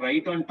sure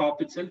right on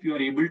top itself, you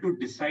are able to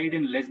decide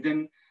in less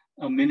than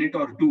a minute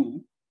or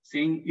two,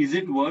 saying, is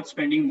it worth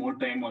spending more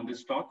time on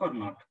this stock or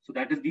not? So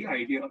that is the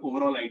idea,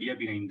 overall idea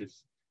behind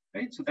this,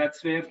 right? So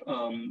that's where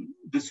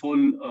this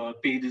whole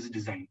page is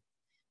designed.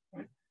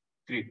 Right?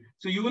 Great.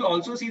 So you will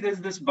also see there's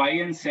this buy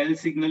and sell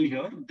signal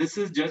here. This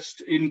is just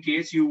in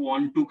case you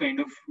want to kind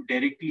of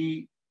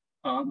directly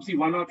see,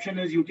 one option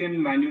is you can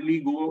manually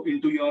go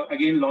into your,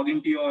 again, log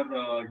into your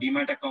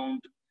Demat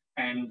account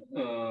and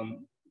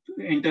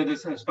enter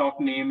this stock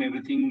name,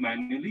 everything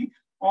manually.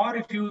 Or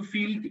if you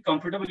feel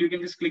comfortable, you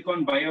can just click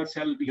on buy or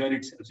sell here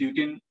itself. So you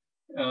can,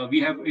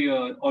 we have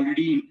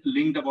already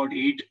linked about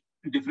 8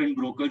 different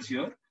brokers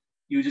here.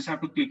 You just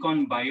have to click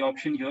on buy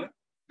option here.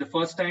 The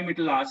first time it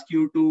will ask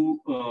you to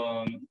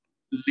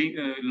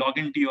log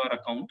into your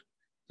account.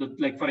 So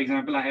like, for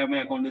example, I have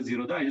my account with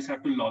Zerodha. I just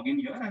have to log in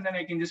here and then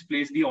I can just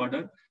place the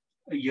order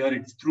here.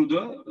 It's through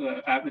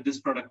the app with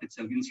this product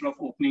itself instead of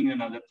opening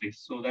another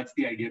place. So that's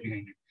the idea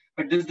behind it.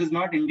 But this does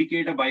not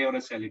indicate a buy or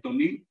a sell. It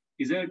only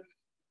is a,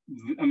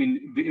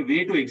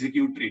 way to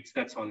execute trades.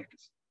 That's all it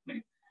is,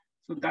 right?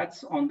 So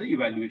that's on the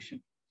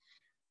evaluation.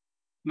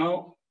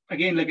 Now,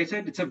 again, like I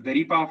said, it's a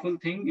very powerful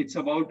thing. It's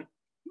about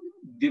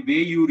the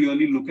way you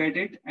really look at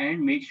it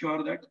and make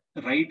sure that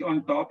right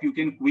on top, you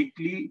can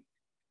quickly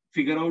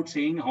figure out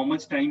saying how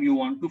much time you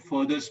want to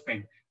further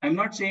spend. I'm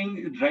not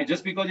saying right,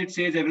 just because it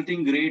says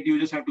everything great, you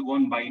just have to go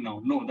and buy now.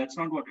 No, that's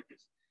not what it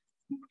is.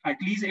 At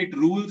least it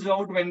rules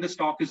out when the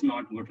stock is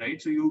not good,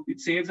 right? So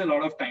it saves a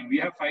lot of time. We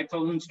have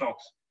 5,000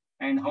 stocks.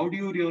 And how do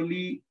you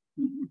really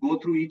go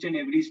through each and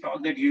every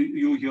stock that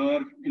you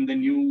hear in the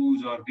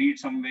news or read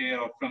somewhere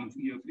or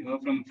you hear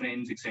from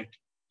friends, etc.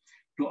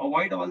 To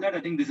avoid all that,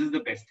 I think this is the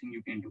best thing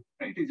you can do,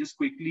 right? You just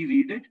quickly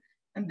read it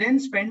and then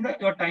spend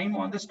your time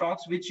on the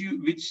stocks which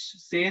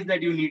says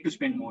that you need to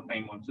spend more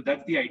time on. So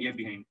that's the idea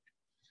behind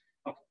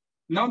it. Okay.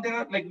 Now there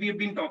are, like we have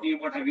been talking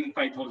about having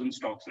 5,000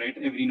 stocks, right?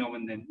 Every now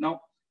and then.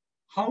 Now,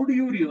 how do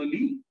you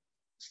really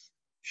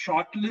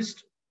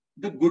shortlist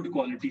the good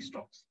quality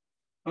stocks?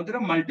 Now there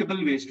are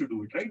multiple ways to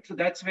do it, right? So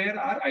that's where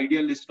our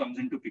idea list comes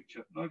into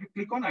picture. Now, if you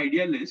click on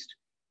idea list,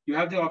 you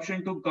have the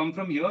option to come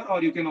from here,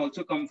 or you can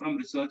also come from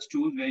research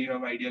tools where you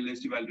have idea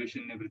list,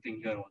 evaluation,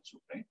 everything here also,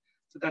 right?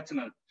 So that's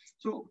another.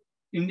 So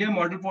India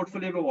model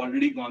portfolio we've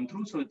already gone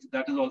through. So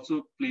that is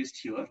also placed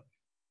here.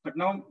 But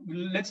now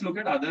let's look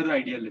at other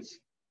idea lists.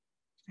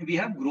 We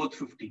have growth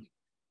 50.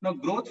 Now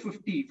growth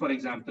 50, for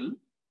example,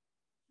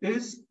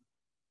 is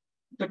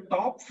the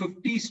top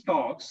 50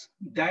 stocks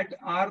that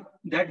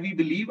we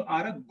believe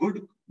are a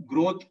good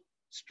growth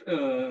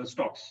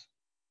stocks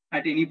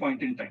at any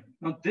point in time.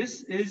 Now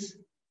this is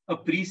a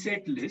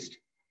preset list.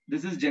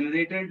 This is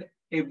generated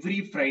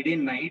every Friday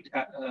night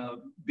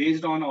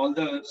based on all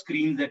the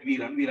screens that we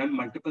run. We run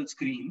multiple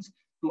screens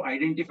to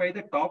identify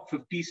the top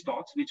 50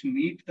 stocks which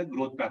meet the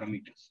growth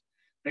parameters,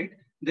 right?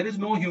 There is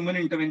no human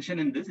intervention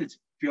in this. It's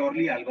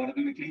purely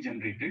algorithmically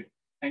generated.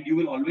 And you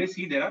will always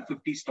see there are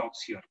 50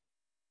 stocks here,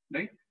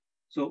 right?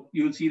 So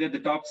you will see that the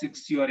top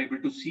 6 you are able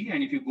to see.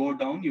 And if you go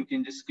down, you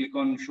can just click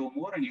on show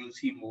more and you'll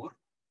see more,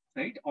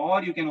 right?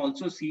 Or you can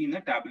also see in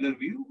a tabular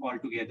view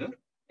altogether.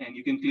 And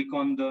you can click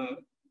on the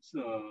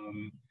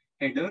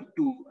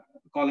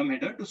column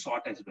header to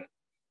sort as well.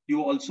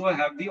 You also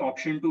have the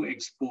option to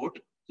export.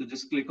 So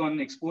just click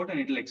on export and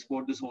it'll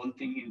export this whole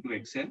thing into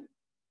Excel.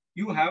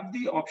 You have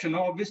the option.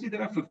 Now, obviously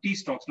there are 50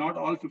 stocks. Not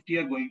all 50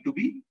 are going to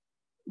be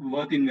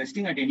worth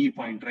investing at any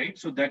point, right?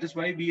 So that is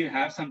why we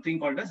have something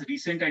called as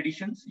recent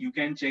additions. You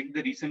can check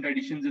the recent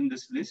additions in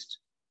this list.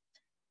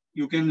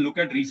 You can look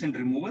at recent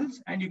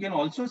removals and you can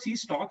also see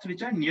stocks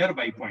which are near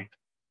buy point.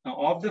 Now,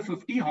 of the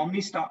 50, how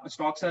many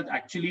stocks are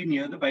actually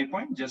near the buy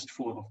point? Just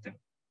 4 of them,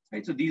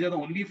 right? So these are the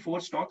only 4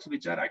 stocks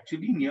which are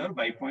actually near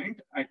buy point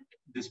at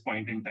this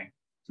point in time.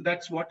 So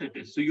that's what it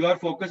is. So your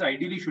focus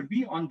ideally should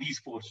be on these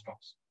 4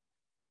 stocks,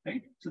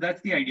 right? So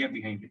that's the idea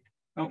behind it.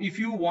 Now, if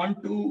you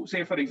want to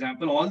say, for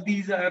example, all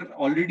these are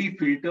already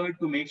filtered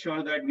to make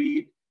sure that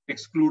we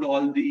exclude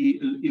all the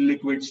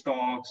illiquid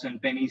stocks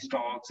and penny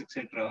stocks,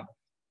 etc.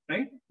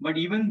 Right? But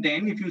even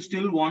then, if you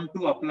still want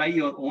to apply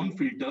your own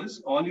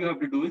filters, all you have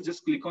to do is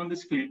just click on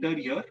this filter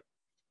here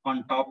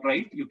on top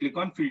right. You click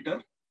on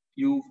filter.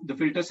 The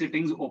filter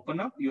settings open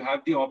up. You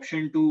have the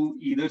option to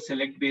either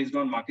select based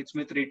on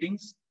MarketSmith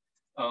ratings,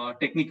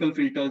 technical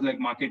filters like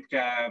market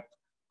cap,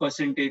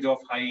 percentage of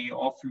high,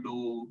 of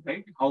low,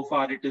 right? How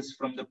far it is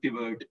from the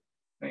pivot,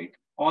 right?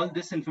 All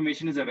this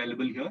information is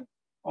available here.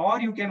 Or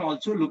you can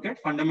also look at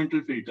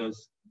fundamental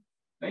filters,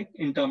 right?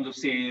 In terms of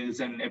sales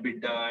and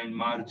EBITDA and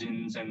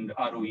margins and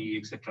ROE,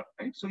 etc.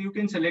 Right? So you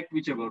can select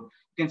whichever. You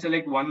can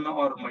select one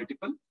or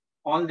multiple.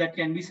 All that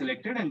can be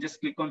selected and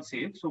just click on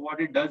save. So what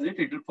it does, it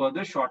will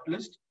further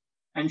shortlist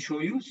and show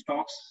you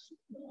stocks,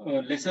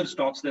 lesser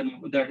stocks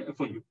than that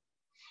for you.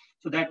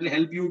 So that will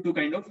help you to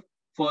kind of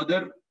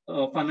further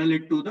funnel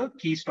it to the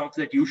key stocks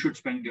that you should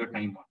spend your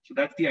time on. So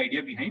that's the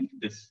idea behind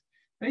this,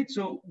 right?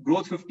 So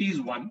growth 50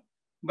 is one,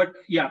 but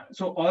yeah,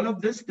 so all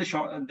of this, the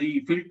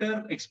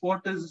filter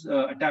export is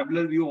a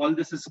tabular view. All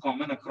this is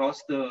common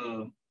across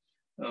the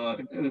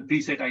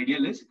preset idea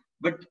list.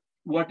 But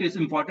what is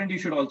important, you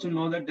should also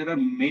know that there are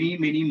many,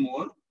 many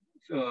more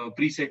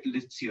preset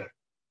lists here.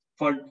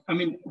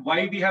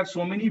 Why we have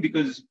so many?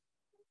 Because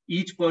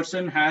each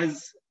person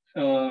has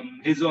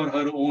his or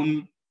her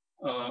own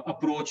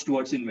approach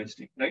towards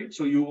investing, right?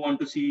 So you want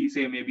to see,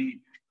 say,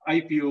 maybe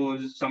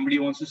IPOs, somebody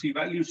wants to see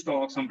value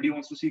stocks, somebody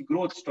wants to see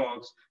growth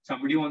stocks,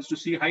 somebody wants to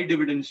see high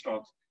dividend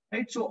stocks,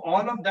 right? So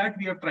all of that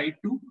we have tried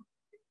to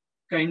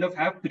kind of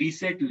have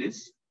preset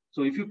lists.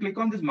 So if you click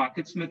on this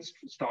MarketSmith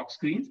stock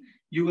screens,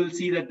 you will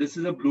see that this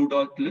is a blue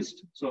dot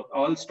list. So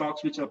all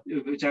stocks which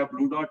have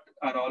blue dot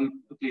are all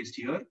placed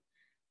here.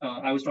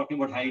 I was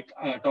talking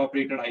about top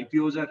rated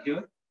IPOs are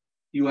here.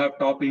 You have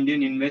top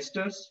Indian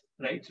investors,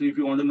 right? So if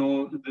you want to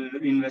know the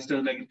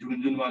investors like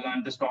Jhunjhunwala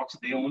and the stocks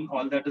they own,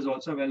 all that is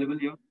also available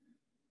here.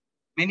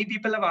 Many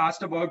people have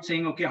asked about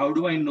saying, okay, how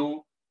do I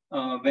know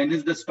when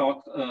is the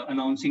stock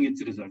announcing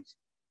its results?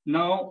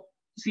 Now,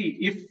 see,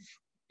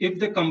 if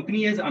the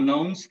company has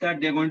announced that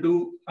they're going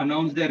to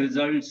announce their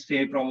results,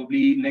 say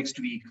probably next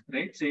week,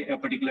 right? Say a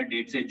particular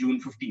date, say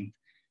June 15th,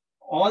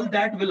 all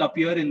that will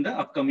appear in the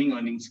upcoming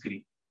earnings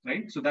screen,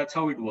 right? So that's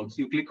how it works.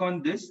 You click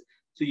on this,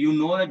 so you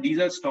know that these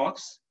are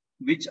stocks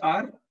which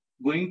are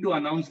going to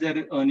announce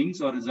their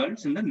earnings or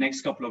results in the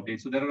next couple of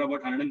days. So there are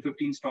about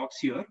 115 stocks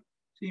here.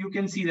 So you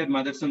can see that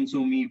Motherson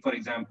Sumi, for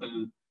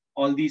example,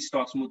 all these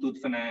stocks, Muthoot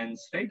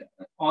Finance, right?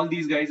 All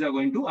these guys are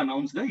going to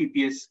announce the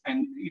EPS,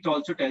 and it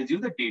also tells you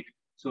the date.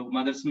 So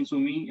Motherson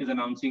Sumi is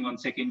announcing on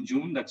 2nd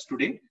June, that's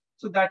today.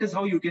 So that is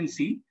how you can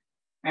see.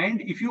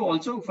 And if you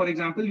also, for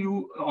example,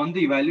 you on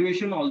the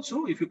evaluation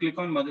also, if you click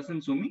on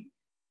Motherson Sumi,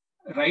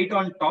 right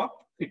on top,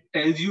 it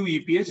tells you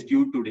EPS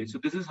due today. So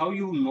this is how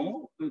you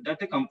know that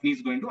the company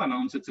is going to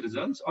announce its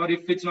results, or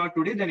if it's not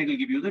today, then it will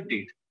give you the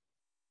date.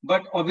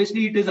 But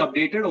obviously it is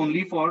updated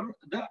only for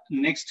the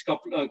next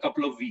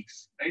couple of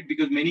weeks, right?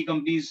 Because many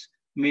companies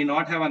may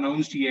not have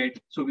announced yet.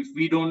 So if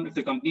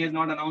the company has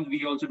not announced,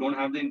 we also don't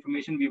have the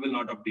information, we will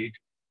not update.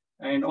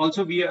 And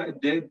also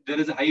there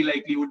is a high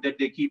likelihood that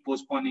they keep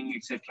postponing,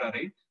 etc.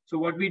 Right? So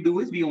what we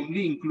do is we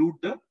only include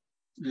the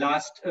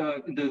last,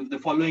 the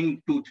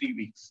following 2-3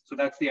 weeks. So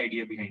that's the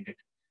idea behind it.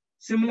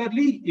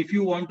 Similarly, if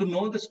you want to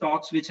know the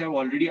stocks which have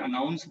already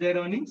announced their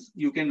earnings,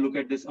 you can look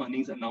at this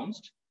earnings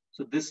announced.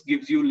 So this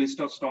gives you a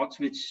list of stocks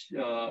which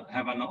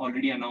have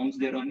already announced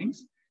their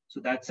earnings. So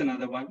that's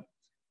another one.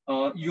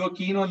 You are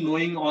keen on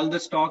knowing all the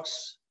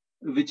stocks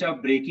which are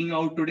breaking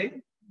out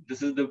today.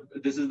 This is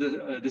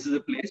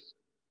the place,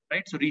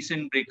 right? So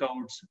recent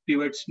breakouts,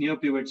 pivots, near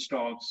pivot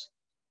stocks,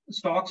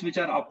 stocks which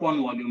are up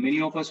on volume.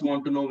 Many of us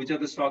want to know which are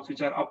the stocks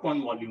which are up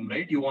on volume,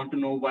 right? You want to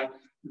know why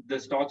the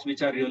stocks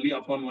which are really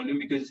up on volume,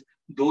 because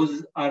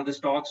those are the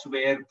stocks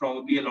where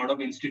probably a lot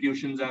of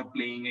institutions are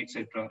playing,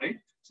 etc. Right?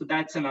 So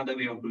that's another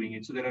way of doing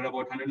it. So there are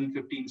about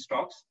 115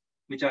 stocks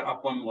which are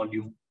up on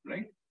volume,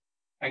 right?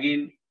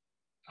 Again,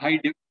 high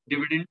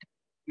dividend.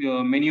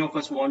 Many of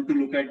us want to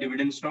look at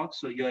dividend stocks.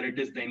 So here it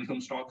is the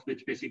income stocks,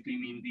 which basically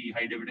mean the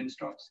high dividend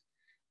stocks.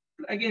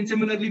 Again,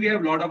 similarly, we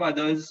have a lot of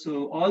others.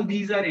 So all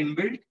these are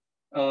inbuilt.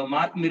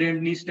 Mark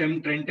Mirendni's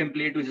trend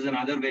template, which is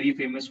another very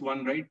famous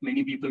one, right?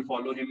 Many people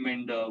follow him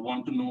and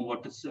want to know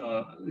what is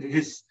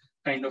his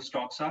kind of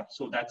stocks are.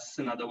 So that's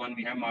another one.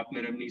 We have Mark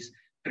Mirendni's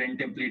trend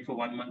template for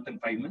 1 month and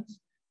 5 months,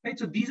 right?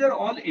 So these are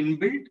all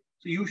inbuilt.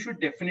 So you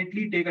should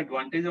definitely take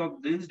advantage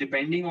of this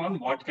depending on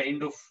what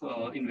kind of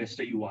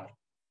investor you are,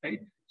 right?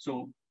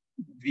 So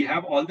we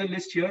have all the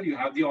list here. You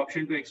have the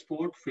option to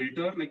export,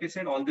 filter. Like I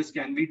said, all this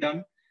can be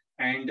done.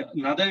 And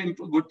another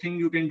good thing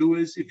you can do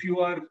is if you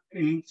are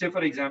in, say,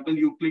 for example,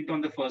 you clicked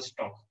on the first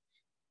stock,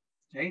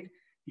 right?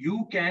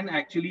 You can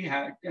actually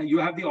have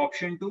the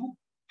option to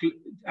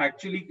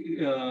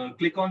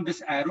click on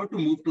this arrow to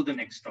move to the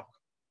next stock,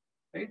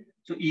 right?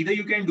 So either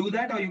you can do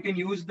that or you can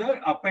use the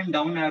up and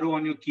down arrow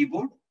on your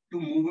keyboard to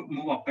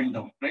move up and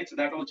down, right? So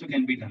that also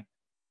can be done.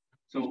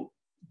 So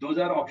those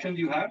are options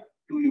you have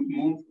to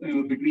move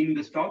between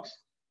the stocks.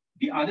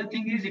 The other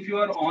thing is if you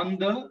are on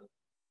the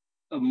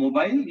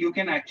mobile, you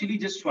can actually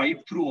just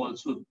swipe through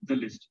also the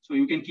list. So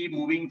you can keep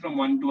moving from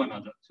one to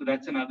another. So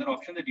that's another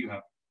option that you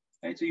have,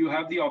 right? So you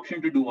have the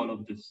option to do all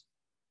of this,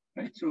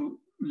 right? So,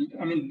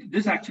 I mean,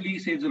 this actually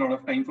saves a lot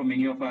of time for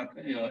many of our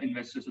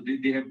investors. So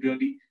they have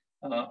really,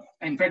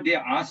 in fact, they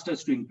asked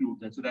us to include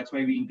that. So that's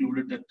why we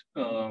included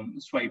that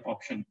swipe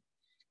option,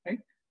 right?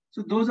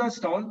 So those are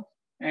stall.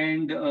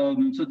 And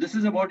so this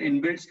is about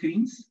inbuilt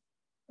screens.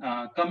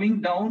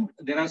 Coming down,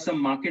 there are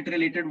some market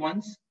related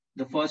ones.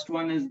 The first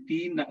one is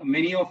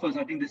many of us,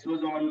 I think this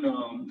was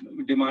on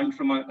demand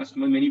from our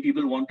customers. Many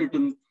people wanted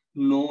to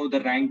know the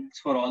ranks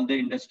for all the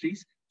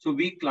industries. So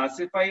we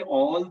classify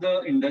all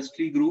the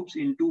industry groups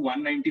into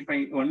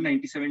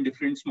 197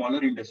 different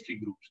smaller industry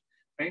groups,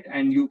 right?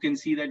 And you can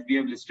see that we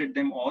have listed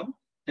them all,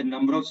 the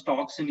number of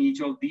stocks in each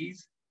of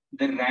these,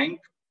 the rank,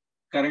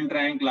 current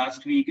rank,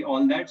 last week,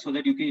 all that, so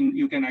that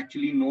you can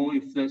actually know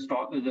if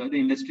the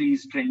industry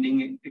is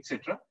trending,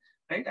 etc.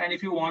 Right? And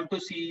if you want to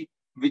see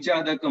which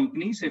are the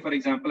companies, say for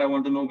example, I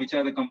want to know which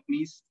are the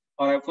companies,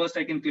 or first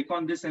I can click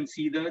on this and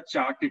see the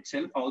chart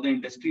itself, how the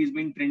industry has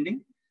been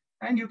trending.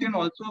 And you can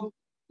also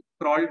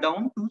scroll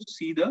down to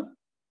see the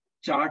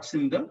charts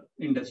in the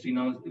industry.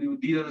 Now,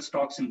 these are the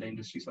stocks in the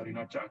industry, sorry,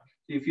 not chart.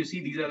 So if you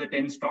see, these are the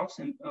 10 stocks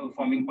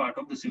forming part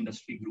of this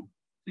industry group.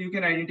 So you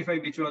can identify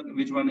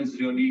which one is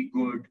really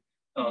good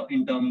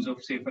in terms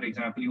of, say, for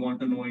example, you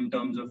want to know in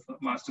terms of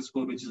master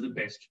score, which is the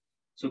best.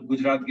 So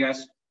Gujarat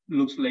Gas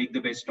looks like the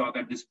best stock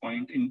at this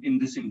point in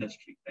this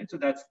industry, right? So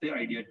that's the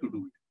idea to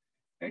do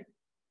it, right?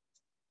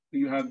 So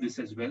you have this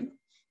as well.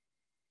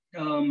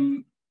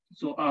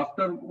 So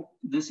after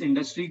this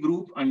industry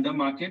group under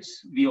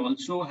markets, we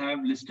also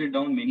have listed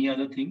down many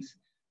other things,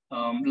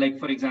 like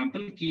for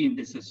example, key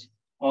indices.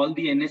 All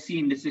the NSE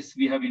indices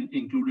we have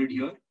included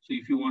here. So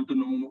if you want to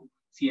know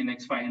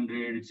CNX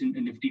 500, it's in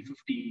Nifty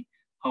 50,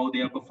 how they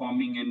are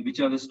performing and which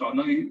are the stock.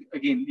 Now,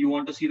 again, you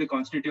want to see the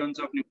constituents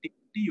of Nifty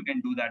 50, you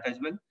can do that as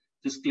well.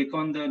 Just click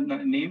on the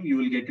name, you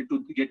will get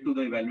to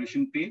the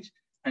evaluation page,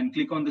 and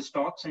click on the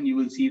stocks, and you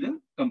will see the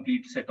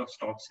complete set of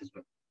stocks as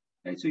well.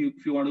 Right. So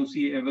if you want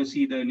to ever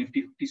see the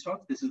Nifty 50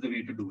 stocks, this is the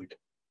way to do it.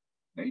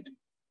 Right.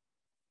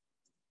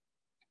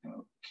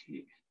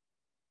 Okay.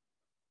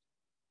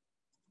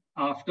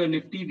 After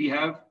Nifty, we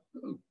have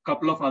a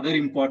couple of other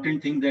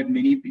important things that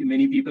many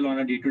people on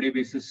a day-to-day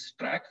basis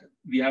track.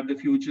 We have the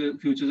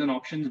futures and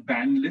options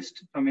band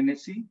list from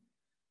NSE.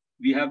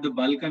 We have the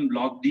bulk and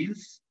block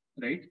deals,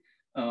 right?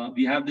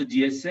 We have the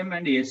GSM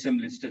and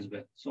ASM list as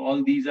well. So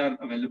all these are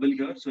available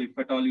here. So if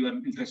at all you are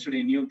interested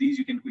in any of these,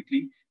 you can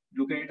quickly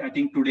look at it. I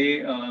think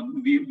today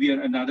we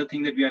are another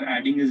thing that we are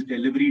adding is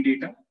delivery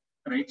data,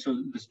 right?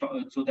 So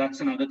so that's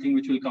another thing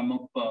which will come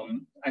up.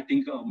 I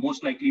think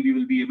most likely we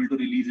will be able to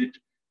release it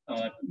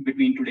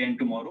between today and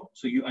tomorrow.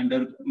 So you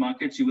under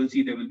markets, you will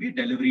see there will be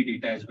delivery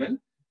data as well,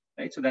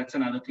 right? So that's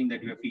another thing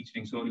that we are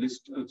featuring. So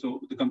so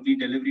the complete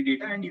delivery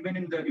data, and even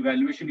in the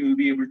evaluation, you will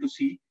be able to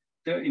see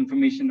the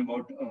information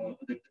about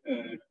the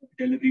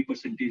delivery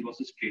percentage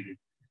versus traded,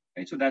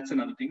 right? So that's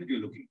another thing that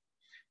you're looking.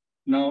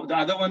 Now, the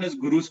other one is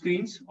Guru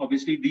screens.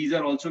 Obviously, these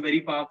are also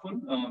very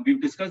powerful.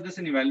 We've discussed this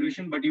in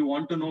evaluation, but you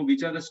want to know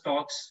which are the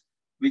stocks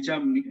which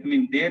are, I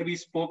mean, there we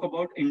spoke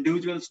about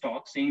individual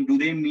stocks saying, do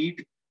they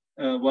meet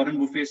Warren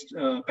Buffett's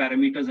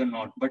parameters or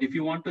not? But if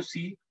you want to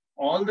see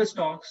all the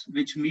stocks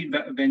which meet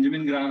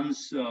Benjamin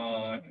Graham's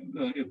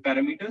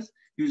parameters,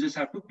 you just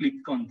have to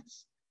click on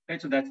this,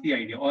 right? So that's the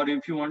idea. Or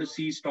if you want to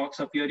see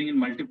stocks appearing in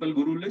multiple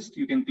Guru lists,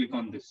 you can click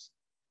on this,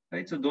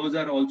 right? So those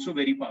are also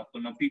very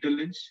powerful. Now, Peter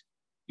Lynch,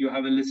 you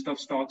have a list of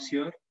stocks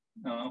here,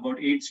 about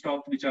 8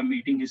 stocks which are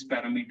meeting his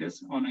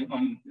parameters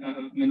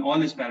on all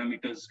his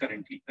parameters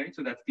currently, right?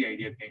 So that's the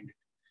idea behind it.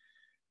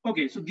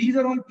 Okay, so these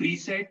are all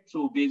preset.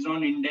 So based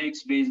on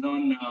index, based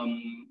on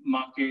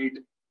market,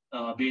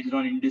 based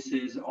on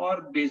indices,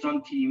 or based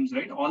on themes,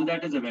 right? All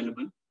that is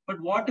available. But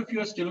what if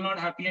you are still not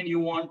happy and you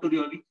want to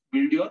really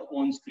build your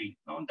own screen?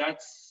 Now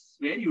that's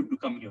where you do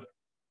come here,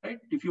 right?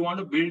 If you want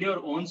to build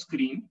your own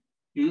screen,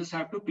 you just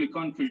have to click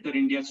on Filter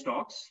India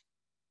Stocks,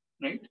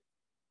 right?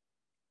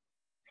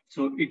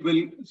 So it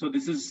will. So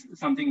this is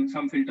some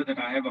filter that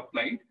I have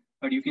applied.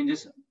 But you can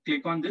just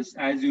click on this.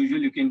 As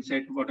usual, you can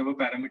set whatever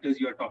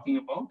parameters you are talking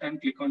about and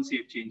click on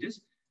Save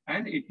Changes.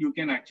 And you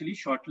can actually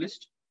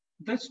shortlist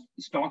the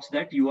stocks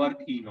that you are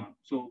keen on.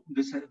 So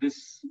this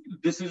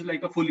is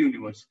like a full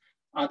universe.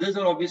 Others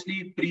are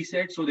obviously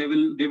preset, so they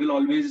will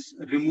always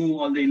remove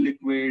all the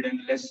illiquid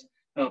and less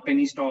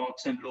penny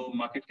stocks and low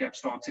market cap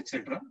stocks,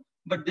 etc.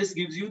 But this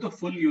gives you the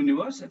full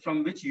universe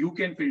from which you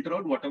can filter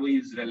out whatever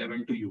is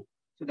relevant to you.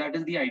 So that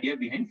is the idea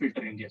behind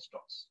Filter India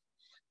Stocks.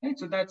 Right?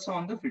 So that's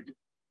on the filter.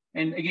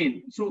 And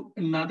again, so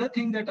another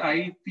thing that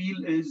I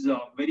feel is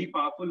very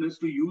powerful is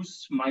to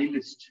use my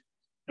list,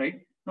 right?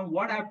 Now,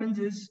 what happens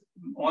is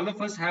all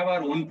of us have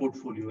our own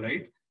portfolio,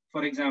 right?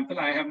 For example,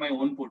 I have my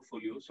own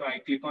portfolio. So I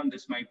click on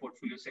this My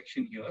Portfolio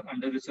section here.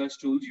 Under Research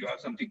Tools, you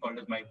have something called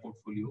as My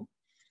Portfolio,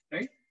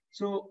 right?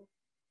 So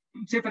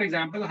say, for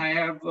example, I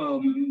have,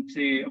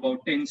 say,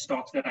 about 10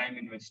 stocks that I'm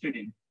invested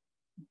in.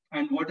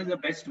 And what is the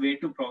best way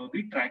to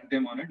probably track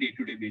them on a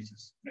day-to-day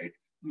basis, right?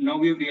 Now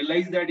we've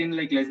realized that in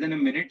like less than a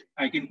minute,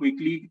 I can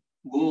quickly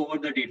go over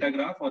the data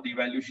graph or the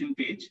evaluation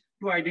page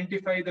to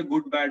identify the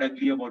good, bad,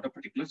 ugly about a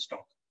particular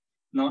stock.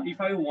 Now, if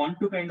I want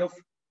to kind of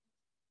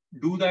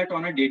do that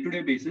on a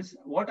day-to-day basis,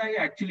 what I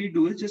actually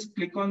do is just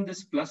click on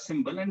this plus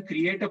symbol and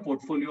create a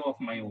portfolio of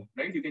my own,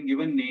 right? You can give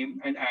a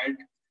name and add,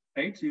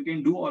 right? So you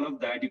can do all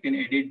of that. You can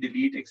edit,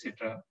 delete,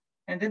 etc.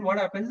 And then what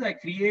happens is I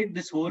create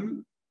this whole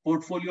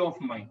portfolio of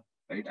mine,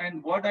 right?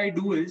 And what I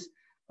do is,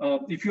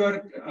 if you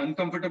are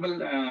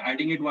uncomfortable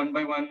adding it one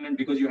by one, and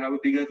because you have a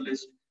bigger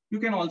list, you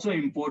can also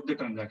import the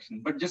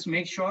transaction, but just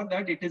make sure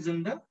that it is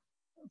in the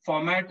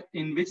format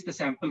in which the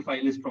sample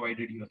file is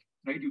provided here,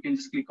 right? You can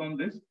just click on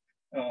this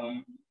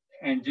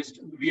and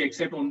we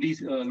accept only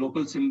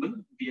local symbol,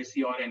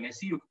 BSE or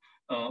NSE.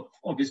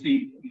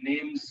 Obviously,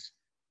 names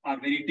are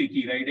very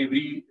tricky, right?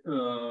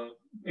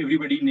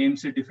 Everybody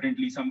names it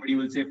differently. Somebody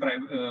will say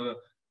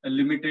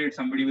limited,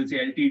 somebody will say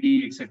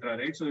LTD, etc.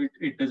 Right? So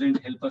it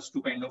doesn't help us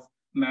to kind of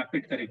map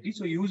it correctly.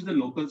 So use the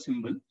local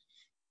symbol.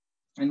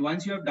 And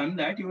once you have done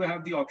that, you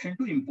have the option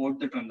to import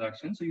the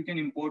transaction. So you can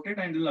import it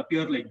and it will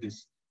appear like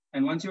this.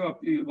 And once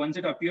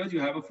it appears,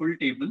 you have a full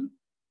table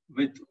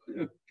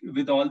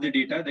with all the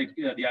data,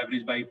 that the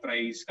average buy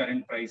price,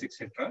 current price,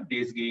 etc.,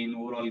 days gain,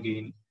 overall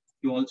gain.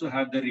 You also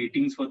have the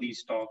ratings for these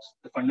stocks,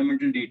 the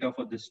fundamental data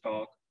for this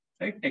stock,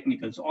 right?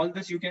 Technicals. All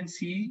this you can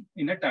see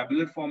in a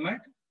tabular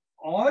format,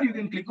 or you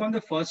can click on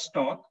the first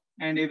stock.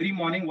 And every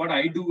morning, what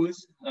I do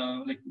is,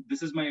 like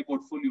this is my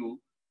portfolio.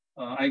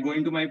 I go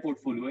into my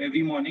portfolio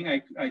every morning.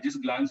 I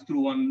just glance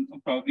through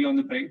probably on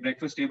the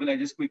breakfast table. I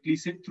just quickly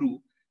sit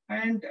through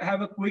and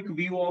have a quick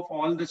view of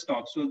all the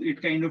stocks. So it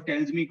kind of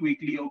tells me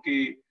quickly,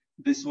 okay,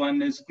 this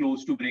one is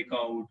close to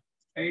breakout,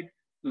 right?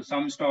 So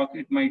some stock,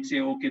 it might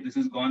say, okay, this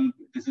is gone.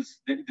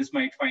 This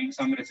might find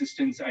some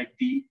resistance at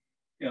the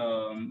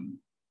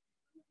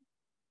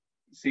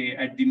say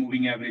at the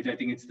moving average. I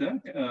think it's the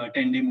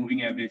 10-day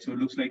moving average. So it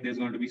looks like there's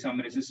going to be some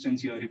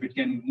resistance here. If it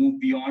can move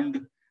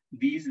beyond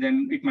these,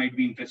 then it might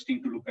be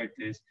interesting to look at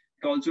this.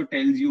 It also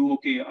tells you,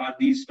 okay, are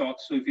these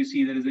stocks? So if you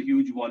see there is a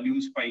huge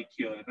volume spike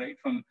here, right?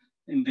 From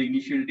in the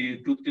initial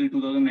days till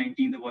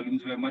 2019, the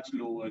volumes were much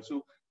lower.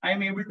 So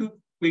I'm able to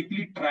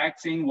quickly track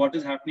saying what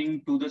is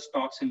happening to the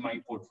stocks in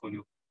my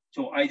portfolio.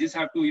 So I just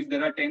have to, if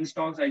there are 10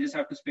 stocks, I just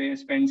have to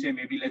spend say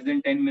maybe less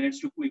than 10 minutes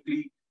to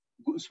quickly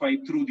swipe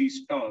through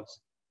these stocks.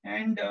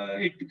 And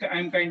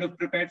I'm kind of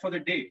prepared for the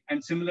day.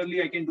 And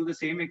similarly, I can do the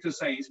same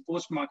exercise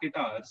post market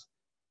hours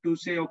to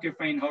say, okay,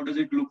 fine, how does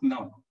it look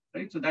now,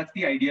 right? So that's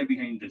the idea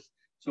behind this.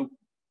 So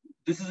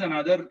this is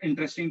another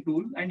interesting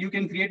tool, and you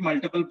can create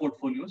multiple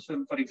portfolios.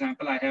 So for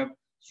example, I have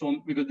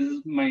because this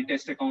is my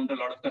test account, a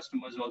lot of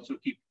customers also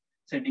keep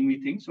sending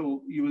me things.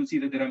 So you will see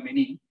that there are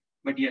many,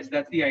 but yes,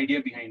 that's the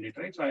idea behind it,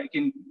 right? So I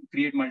can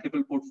create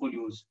multiple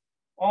portfolios,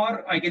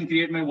 or I can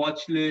create my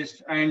watch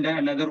list and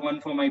another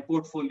one for my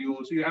portfolio.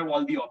 So you have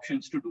all the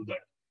options to do that,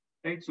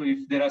 right? So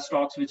if there are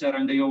stocks which are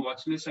under your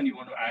watch list and you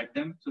want to add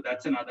them, so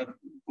that's another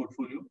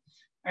portfolio.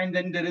 And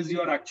then there is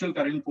your actual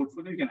current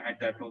portfolio, you can add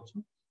that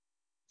also.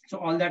 So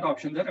all that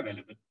options are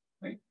available,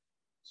 right?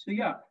 So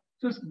yeah,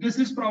 so this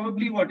is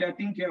probably what I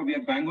think, yeah, we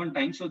are bang on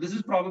time. So this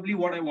is probably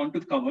what I want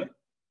to cover.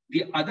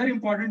 The other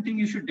important thing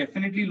you should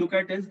definitely look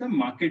at is the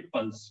market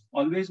pulse.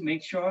 Always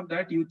make sure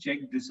that you check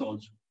this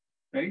also,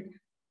 right?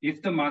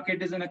 If the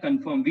market is in a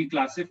confirm, we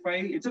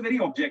classify, it's a very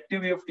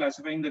objective way of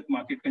classifying the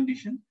market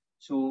condition.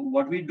 So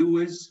what we do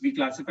is we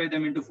classify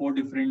them into 4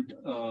 different,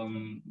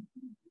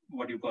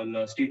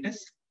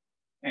 status.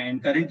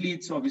 And currently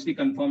it's obviously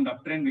confirmed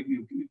uptrend,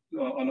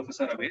 all of us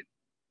are aware.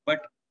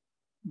 But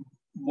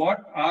what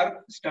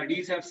our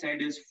studies have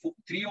said is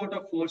 3 out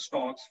of 4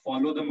 stocks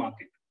follow the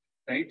market,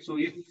 right? So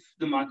if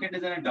the market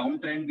is in a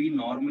downtrend, we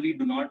normally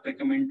do not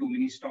recommend too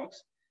many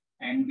stocks.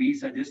 And we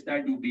suggest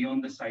that you be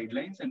on the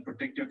sidelines and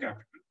protect your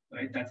capital,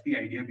 right? That's the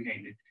idea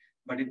behind it.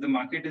 But if the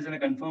market is in a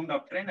confirmed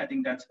uptrend, I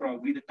think that's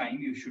probably the time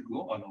you should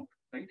go all out,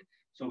 right?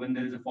 So when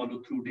there is a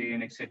follow through day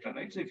and etc.,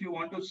 right? So if you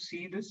want to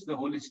see this, the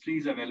whole history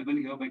is available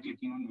here by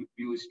clicking on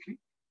view history,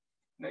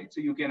 right? So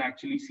you can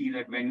actually see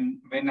that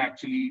when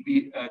actually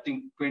we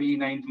think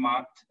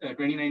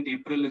 29th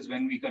April is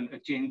when we can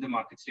change the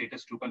market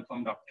status to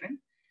confirmed uptrend.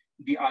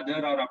 The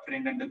other are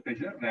uptrend under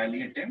pressure,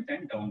 rally attempt,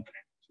 and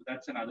downtrend. So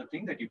that's another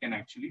thing that you can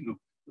actually look.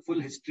 The full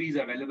history is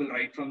available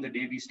right from the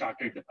day we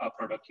started our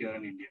product here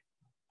in India,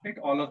 right?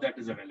 All of that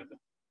is available,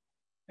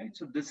 right?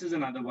 So this is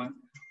another one.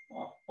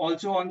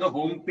 Also on the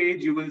home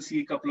page, you will see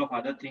a couple of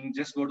other things.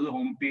 Just go to the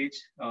home page.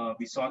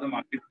 We saw the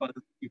market pulse.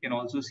 You can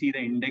also see the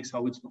index,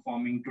 how it's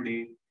performing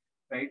today,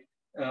 right?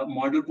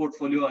 Model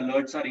portfolio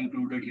alerts are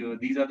included here.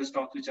 These are the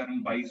stocks which are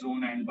in buy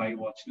zone and buy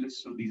watch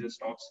list. So these are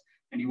stocks,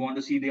 and you want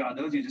to see the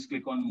others, you just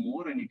click on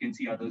more and you can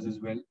see others as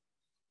well,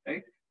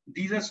 right?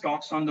 These are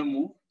stocks on the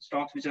move,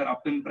 stocks which are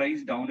up in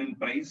price, down in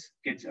price,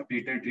 gets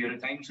updated real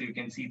time. So you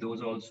can see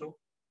those also,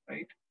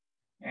 right?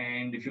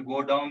 And if you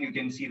go down, you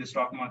can see the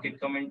stock market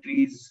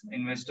commentaries,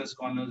 investors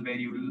corners, where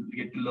you will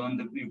get to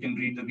learn you can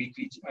read the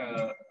weekly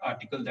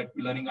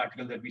learning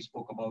article that we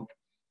spoke about.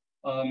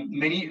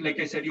 Many, like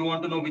I said, you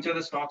want to know which are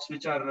the stocks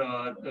which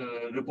are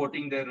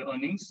reporting their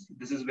earnings.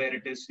 This is where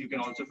it is. You can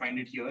also find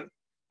it here,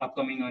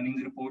 upcoming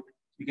earnings report.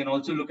 You can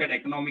also look at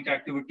economic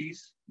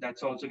activities.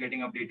 That's also getting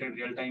updated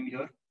real time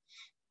here,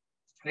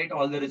 right?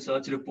 All the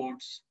research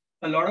reports.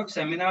 A lot of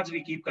seminars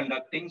we keep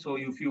conducting. So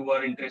if you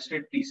are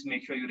interested, please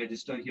make sure you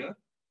register here,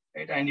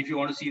 right? And if you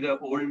want to see the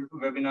old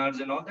webinars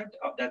and all that,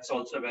 that's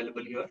also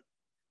available here,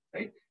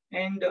 right?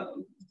 And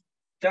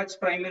that's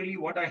primarily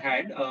what I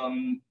had.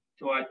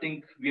 So I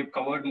think we have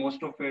covered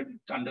most of it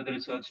under the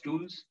research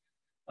tools.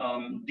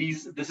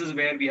 This is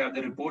where we have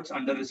the reports.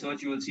 Under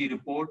research, you will see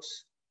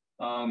reports.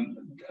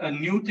 A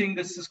new thing,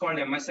 this is called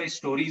MSI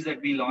Stories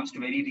that we launched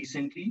very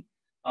recently.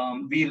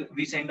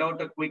 We send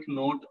out a quick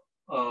note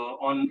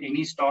on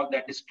any stock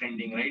that is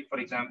trending, right? For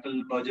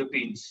example, Berger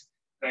Paints,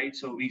 right?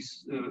 So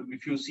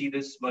if you see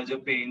this Berger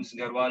Paints,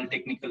 Garwal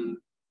Technical,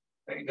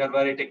 right?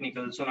 Garware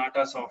Technical,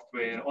 Sonata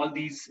Software, all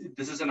these,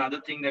 this is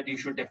another thing that you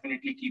should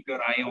definitely keep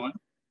your eye on.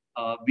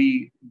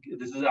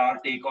 This is our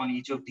take on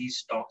each of these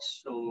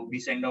stocks. So we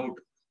send out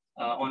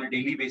on a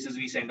daily basis,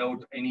 we send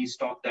out any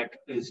stock that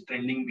is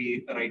trending,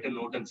 we write a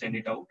note and send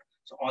it out.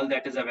 So all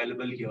that is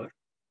available here.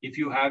 If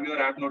you have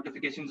your app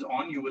notifications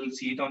on, you will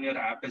see it on your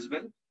app as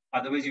well.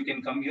 Otherwise, you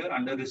can come here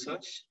under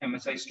research.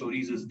 MSI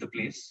Stories is the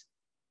place.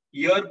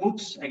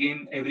 Yearbooks,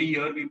 again, every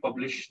year we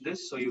publish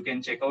this. So you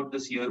can check out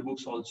this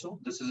yearbooks also.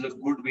 This is a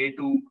good way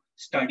to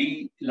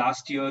study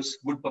last year's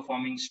good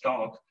performing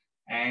stock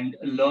and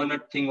learn a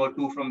thing or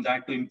two from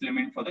that to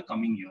implement for the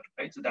coming year,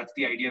 right? So that's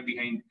the idea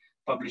behind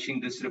publishing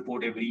this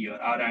report every year.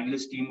 Our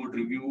analyst team would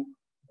review,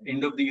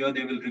 end of the year,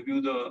 they will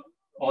review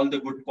all the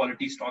good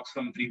quality stocks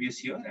from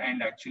previous year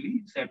and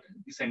actually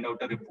send out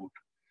a report.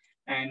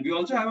 And we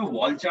also have a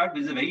wall chart,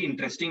 which is a very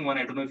interesting one.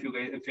 I don't know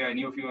if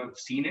any of you have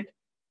seen it.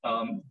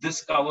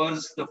 This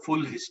covers the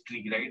full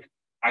history, right?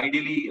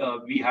 Ideally,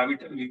 we have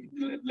it,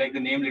 like the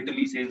name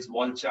literally says,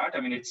 wall chart.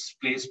 I mean, it's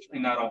placed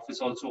in our office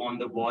also on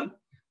the wall.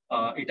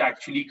 It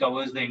actually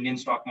covers the Indian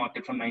stock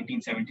market from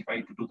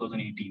 1975 to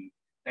 2018,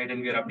 right?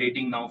 And we are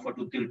updating now for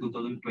till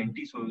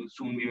 2020. So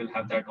soon we will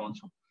have that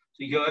also.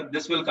 So here,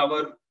 this will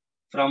cover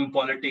from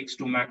politics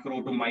to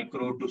macro to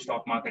micro to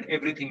stock market.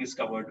 Everything is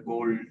covered.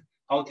 Gold,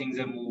 how things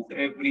have moved,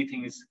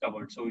 everything is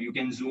covered. So you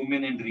can zoom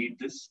in and read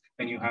this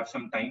when you have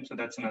some time. So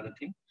that's another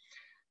thing.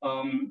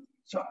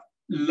 So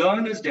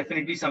learn is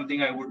definitely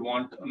something I would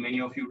want many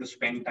of you to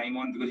spend time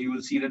on, because you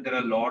will see that there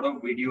are a lot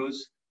of videos,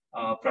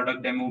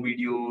 product demo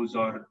videos,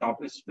 or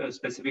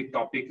specific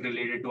topic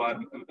related to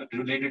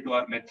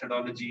our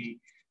methodology,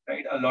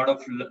 right? A lot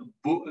of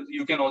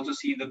you can also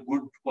see the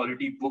good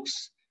quality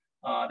books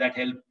that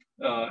help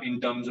in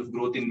terms of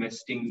growth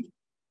investing,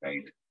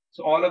 right?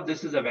 So all of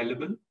this is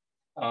available.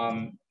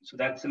 So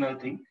that's another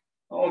thing.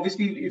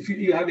 Obviously, if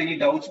you have any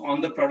doubts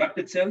on the product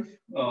itself,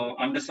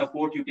 under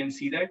support, you can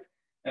see that.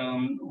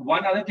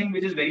 One other thing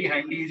which is very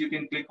handy is you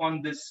can click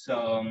on this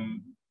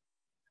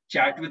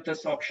chat with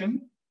us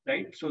option,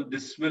 right? So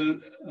this will,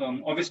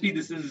 obviously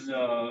this is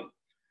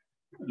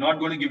not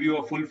going to give you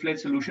a full-fledged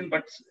solution,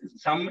 but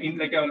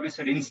like I always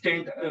said,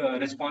 instant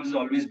response is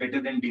always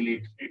better than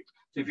delayed, right?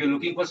 So if you're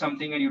looking for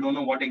something and you don't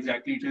know what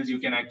exactly it is, you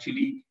can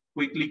actually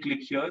quickly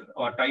click here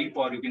or type,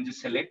 or you can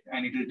just select,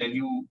 and it will tell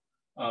you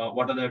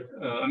what are the,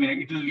 I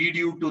mean, it will lead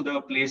you to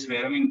the place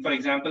where, I mean, for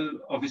example,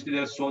 obviously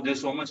there's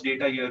so much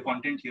data here,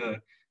 content here,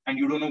 and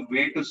you don't know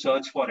where to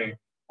search for it.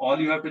 All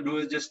you have to do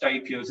is just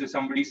type here. So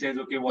somebody says,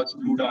 okay, what's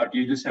blue dot?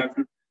 You just have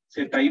to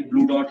say type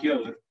blue dot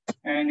here,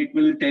 and it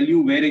will tell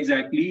you where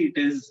exactly it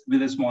is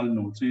with a small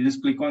node. So you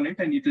just click on it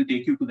and it will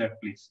take you to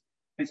that place.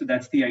 Okay, so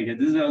that's the idea.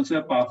 This is also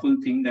a powerful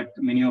thing that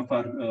many of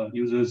our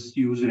users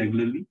use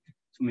regularly.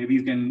 So maybe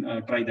you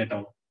can try that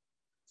out,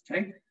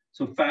 right?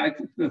 So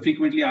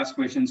frequently asked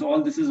questions,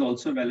 all this is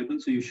also available.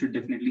 So you should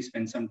definitely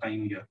spend some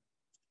time here.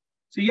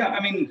 So yeah,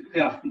 I mean,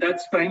 yeah,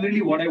 that's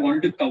primarily what I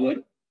wanted to cover.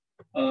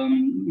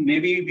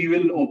 Maybe we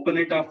will open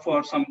it up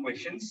for some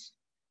questions.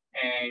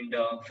 And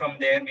from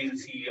there, we'll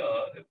see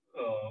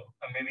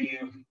maybe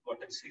what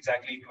is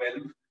exactly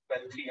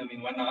 12:03, I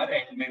mean 1 hour,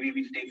 and maybe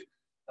we'll take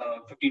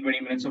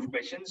 15-20 minutes of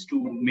questions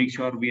to make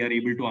sure we are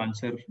able to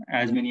answer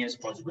as many as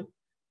possible.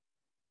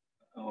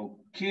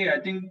 Okay, I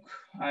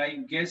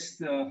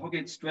guess, okay,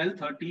 it's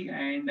 12:30,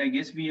 and I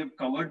guess we have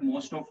covered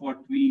most of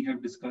what we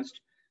have discussed.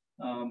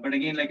 But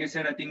again, like I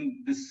said, I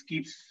think this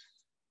keeps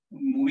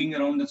moving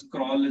around. The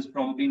scroll is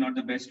probably not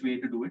the best way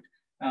to do it.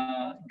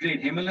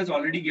 Great, Hemal has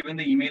already given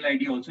the email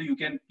ID also. You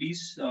can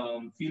please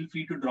feel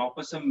free to drop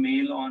us a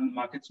mail on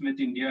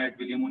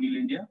MarketSmithIndia@WilliamO'Neill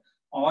India,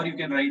 or you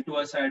can write to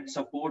us at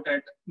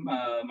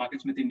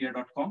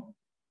support@marketsmithindia.com.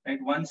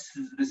 Right, once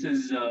this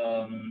is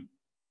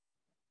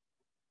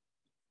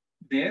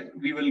there,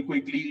 we will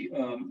quickly,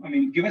 I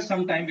mean, give us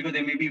some time, because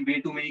there may be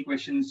way too many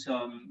questions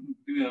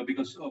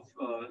because of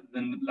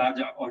the large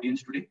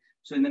audience today.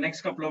 So in the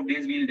next couple of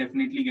days, we'll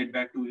definitely get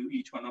back to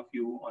each one of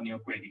you on your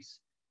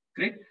queries.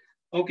 Great.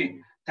 Okay.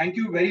 Thank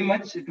you very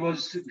much. It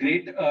was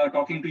great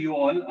talking to you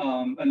all.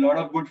 A lot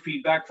of good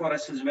feedback for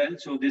us as well.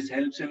 So this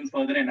helps in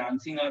further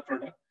enhancing our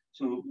product.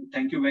 So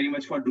thank you very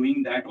much for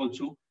doing that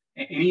also.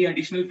 Any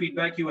additional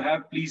feedback you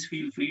have, please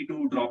feel free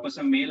to drop us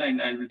a mail, and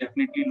I will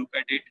definitely look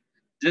at it.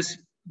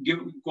 Just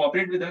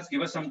cooperate with us,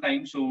 give us some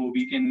time, so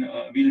we can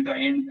we'll try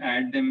and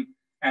add them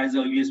as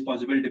early as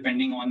possible,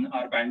 depending on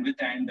our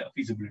bandwidth and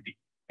feasibility.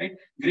 Right?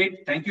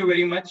 Great. Thank you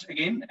very much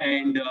again,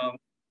 and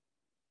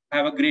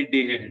have a great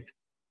day ahead.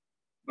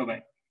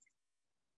 Bye-bye.